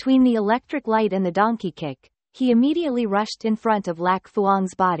 Between the electric light and the donkey kick, he immediately rushed in front of Lak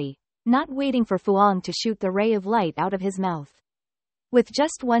Fuang's body, not waiting for Fuang to shoot the ray of light out of his mouth. With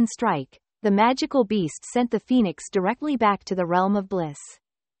just one strike, the magical beast sent the phoenix directly back to the realm of bliss.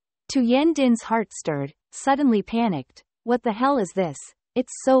 Tu Yen Din's heart stirred, suddenly panicked. What the hell is this?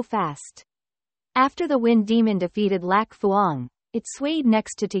 It's so fast. After the Wind Demon defeated Lak Fuang, it swayed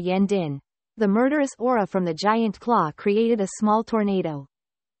next to Tu Yen Din. The murderous aura from the giant claw created a small tornado.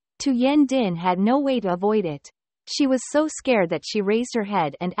 Tu Yen Din had no way to avoid it. She was so scared that she raised her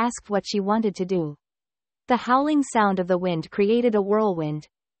head and asked what she wanted to do. The howling sound of the wind created a whirlwind.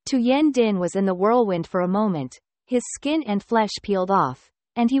 Tu Yen Din was in the whirlwind for a moment, his skin and flesh peeled off,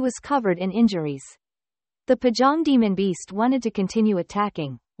 and he was covered in injuries. The Pajong Demon Beast wanted to continue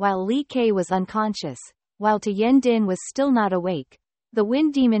attacking, while Li Kei was unconscious, while Tu Yen Din was still not awake. The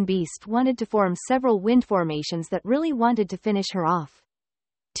Wind Demon Beast wanted to form several wind formations that really wanted to finish her off.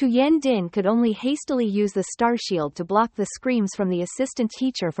 Tu Yen Din could only hastily use the star shield to block the screams from the assistant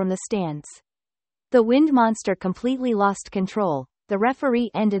teacher from the stands. The wind monster completely lost control. The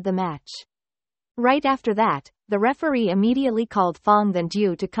referee ended the match. Right after that, the referee immediately called Fong Then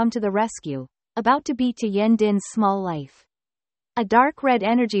Du to come to the rescue, about to beat Tu Yen Din's small life. A dark red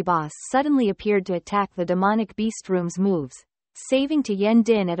energy boss suddenly appeared to attack the demonic beast room's moves, saving Tu Yen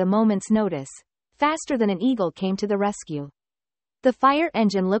Din at a moment's notice. Faster than an eagle came to the rescue. The fire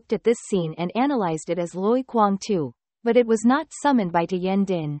engine looked at this scene and analyzed it as Loi Kwang Tu, but it was not summoned by Tu Yen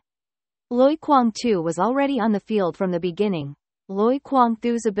Din. Loi Kwang Tu was already on the field from the beginning. Loi Kwang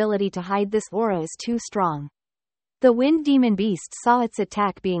Thu's ability to hide this aura is too strong. The Wind Demon Beast saw its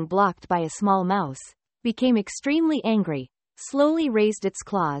attack being blocked by a small mouse, became extremely angry, slowly raised its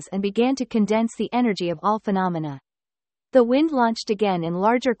claws and began to condense the energy of all phenomena. The wind launched again in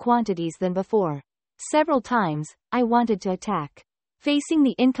larger quantities than before. Several times, I wanted to attack. Facing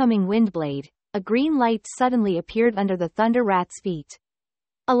the incoming wind blade, a green light suddenly appeared under the Thunder Rat's feet.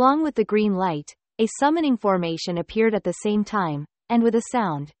 Along with the green light, a summoning formation appeared at the same time, and with a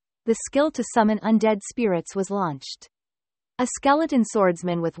sound, the skill to summon undead spirits was launched. A skeleton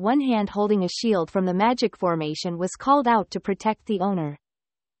swordsman with one hand holding a shield from the magic formation was called out to protect the owner.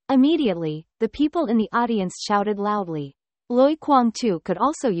 Immediately, the people in the audience shouted loudly. Loi Kwang Tu could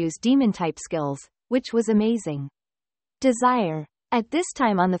also use demon-type skills, which was amazing. Desire. At this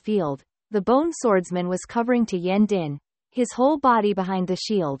time on the field, the bone swordsman was covering Tu Yen Din, his whole body behind the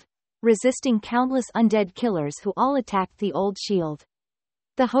shield, resisting countless undead killers who all attacked the old shield.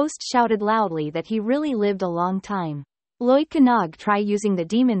 The host shouted loudly that he really lived a long time. Loi Kanag try using the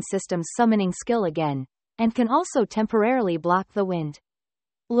demon system's summoning skill again, and can also temporarily block the wind.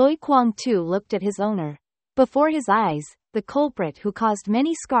 Loi Kwang Tu looked at his owner. Before his eyes, the culprit who caused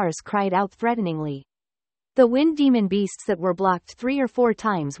many scars cried out threateningly. The wind demon beasts that were blocked 3 or 4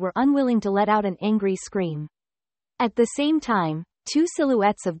 times were unwilling to let out an angry scream. At the same time, 2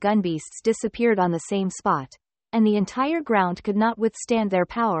 silhouettes of gun beasts disappeared on the same spot, and the entire ground could not withstand their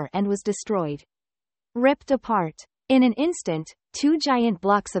power and was destroyed. Ripped apart. In an instant, 2 giant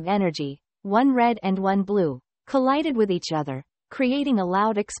blocks of energy, one red and one blue, collided with each other, creating a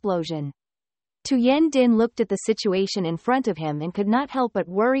loud explosion. Tu Yen Din looked at the situation in front of him and could not help but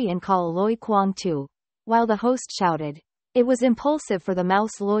worry and call Loi Kwang Tu, while the host shouted. It was impulsive for the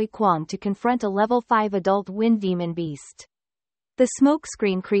mouse Loi Kwang to confront a level 5 adult wind demon beast. The smoke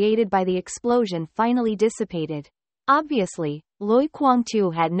screen created by the explosion finally dissipated. Obviously, Loi Kwang Tu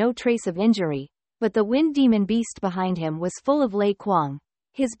had no trace of injury, but the wind demon beast behind him was full of Lei Kwang.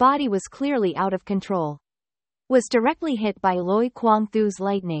 His body was clearly out of control. Was directly hit by Loi Kwang Thu's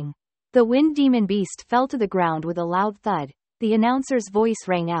lightning. The wind demon beast fell to the ground with a loud thud. The announcer's voice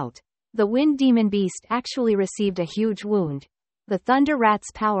rang out. The wind demon beast actually received a huge wound. the thunder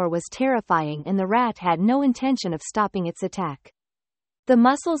rat's power was terrifying and the rat had no intention of stopping its attack. The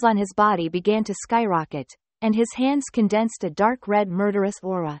muscles on his body began to skyrocket, and his hands condensed a dark red murderous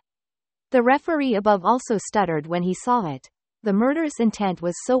aura. The referee above also stuttered when he saw it. The murderous intent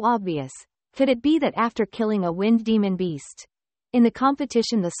was so obvious. Could it be that after killing a wind demon beast in the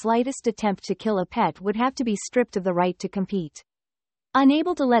competition, the slightest attempt to kill a pet would have to be stripped of the right to compete?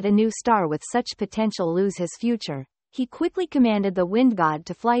 Unable to let a new star with such potential lose his future, he quickly commanded the wind god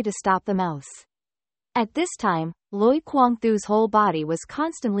to fly to stop the mouse. At this time, Loi Kwang-thu's whole body was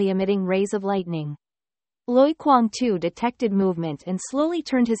constantly emitting rays of lightning. Loi Kwang-thu detected movement and slowly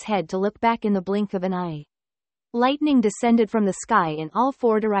turned his head to look back in the blink of an eye. Lightning descended from the sky in all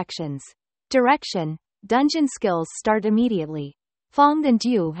 4 directions. Direction: dungeon skills start immediately. Fong and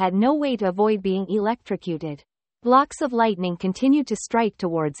Du had no way to avoid being electrocuted. Blocks of lightning continued to strike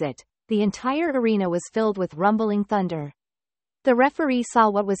towards it. The entire arena was filled with rumbling thunder. The referee saw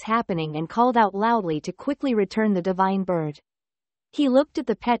what was happening and called out loudly to quickly return the divine bird. He looked at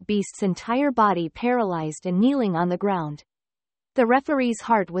the pet beast's entire body paralyzed and kneeling on the ground. The referee's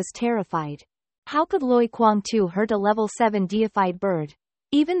heart was terrified. How could Loi Kwang-thu hurt a level 7 deified bird?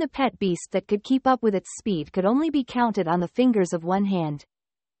 Even the pet beast that could keep up with its speed could only be counted on the fingers of one hand.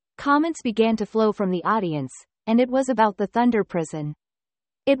 Comments began to flow from the audience, and it was about the Thunder Prison.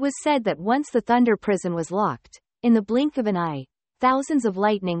 It was said that once the Thunder Prison was locked, in the blink of an eye, thousands of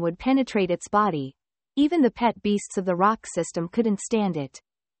lightning would penetrate its body. Even the pet beasts of the rock system couldn't stand it.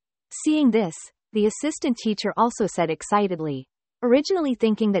 Seeing this, the assistant teacher also said excitedly, originally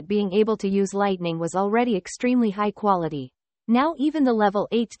thinking that being able to use lightning was already extremely high quality. Now even the level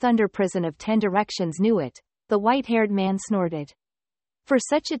 8 Thunder Prison of 10 Directions knew it. The white-haired man snorted. For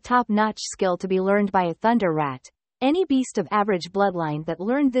such a top-notch skill to be learned by a thunder rat, any beast of average bloodline that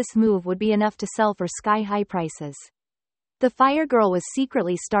learned this move would be enough to sell for sky-high prices. The fire girl was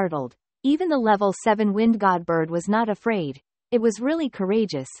secretly startled. Even the level 7 wind god bird was not afraid. It was really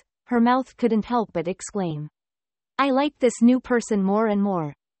courageous. Her mouth couldn't help but exclaim, "I like this new person more and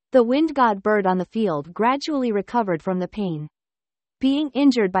more." The wind god bird on the field gradually recovered from the pain. Being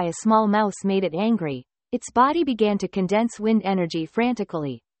injured by a small mouse made it angry. Its body began to condense wind energy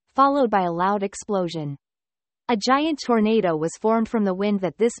frantically, followed by a loud explosion. A giant tornado was formed from the wind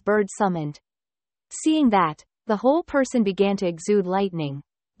that this bird summoned. Seeing that, the whole person began to exude lightning.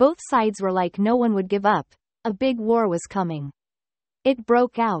 Both sides were like no one would give up. A big war was coming. It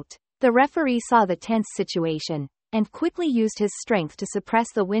broke out. The referee saw the tense situation, and quickly used his strength to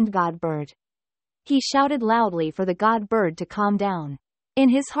suppress the wind god bird. He shouted loudly for the god bird to calm down. In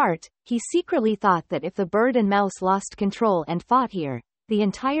his heart, he secretly thought that if the bird and mouse lost control and fought here, the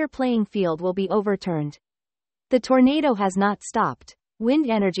entire playing field will be overturned. The tornado has not stopped. Wind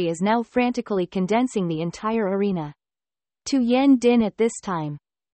energy is now frantically condensing the entire arena. To Yen Din at this time,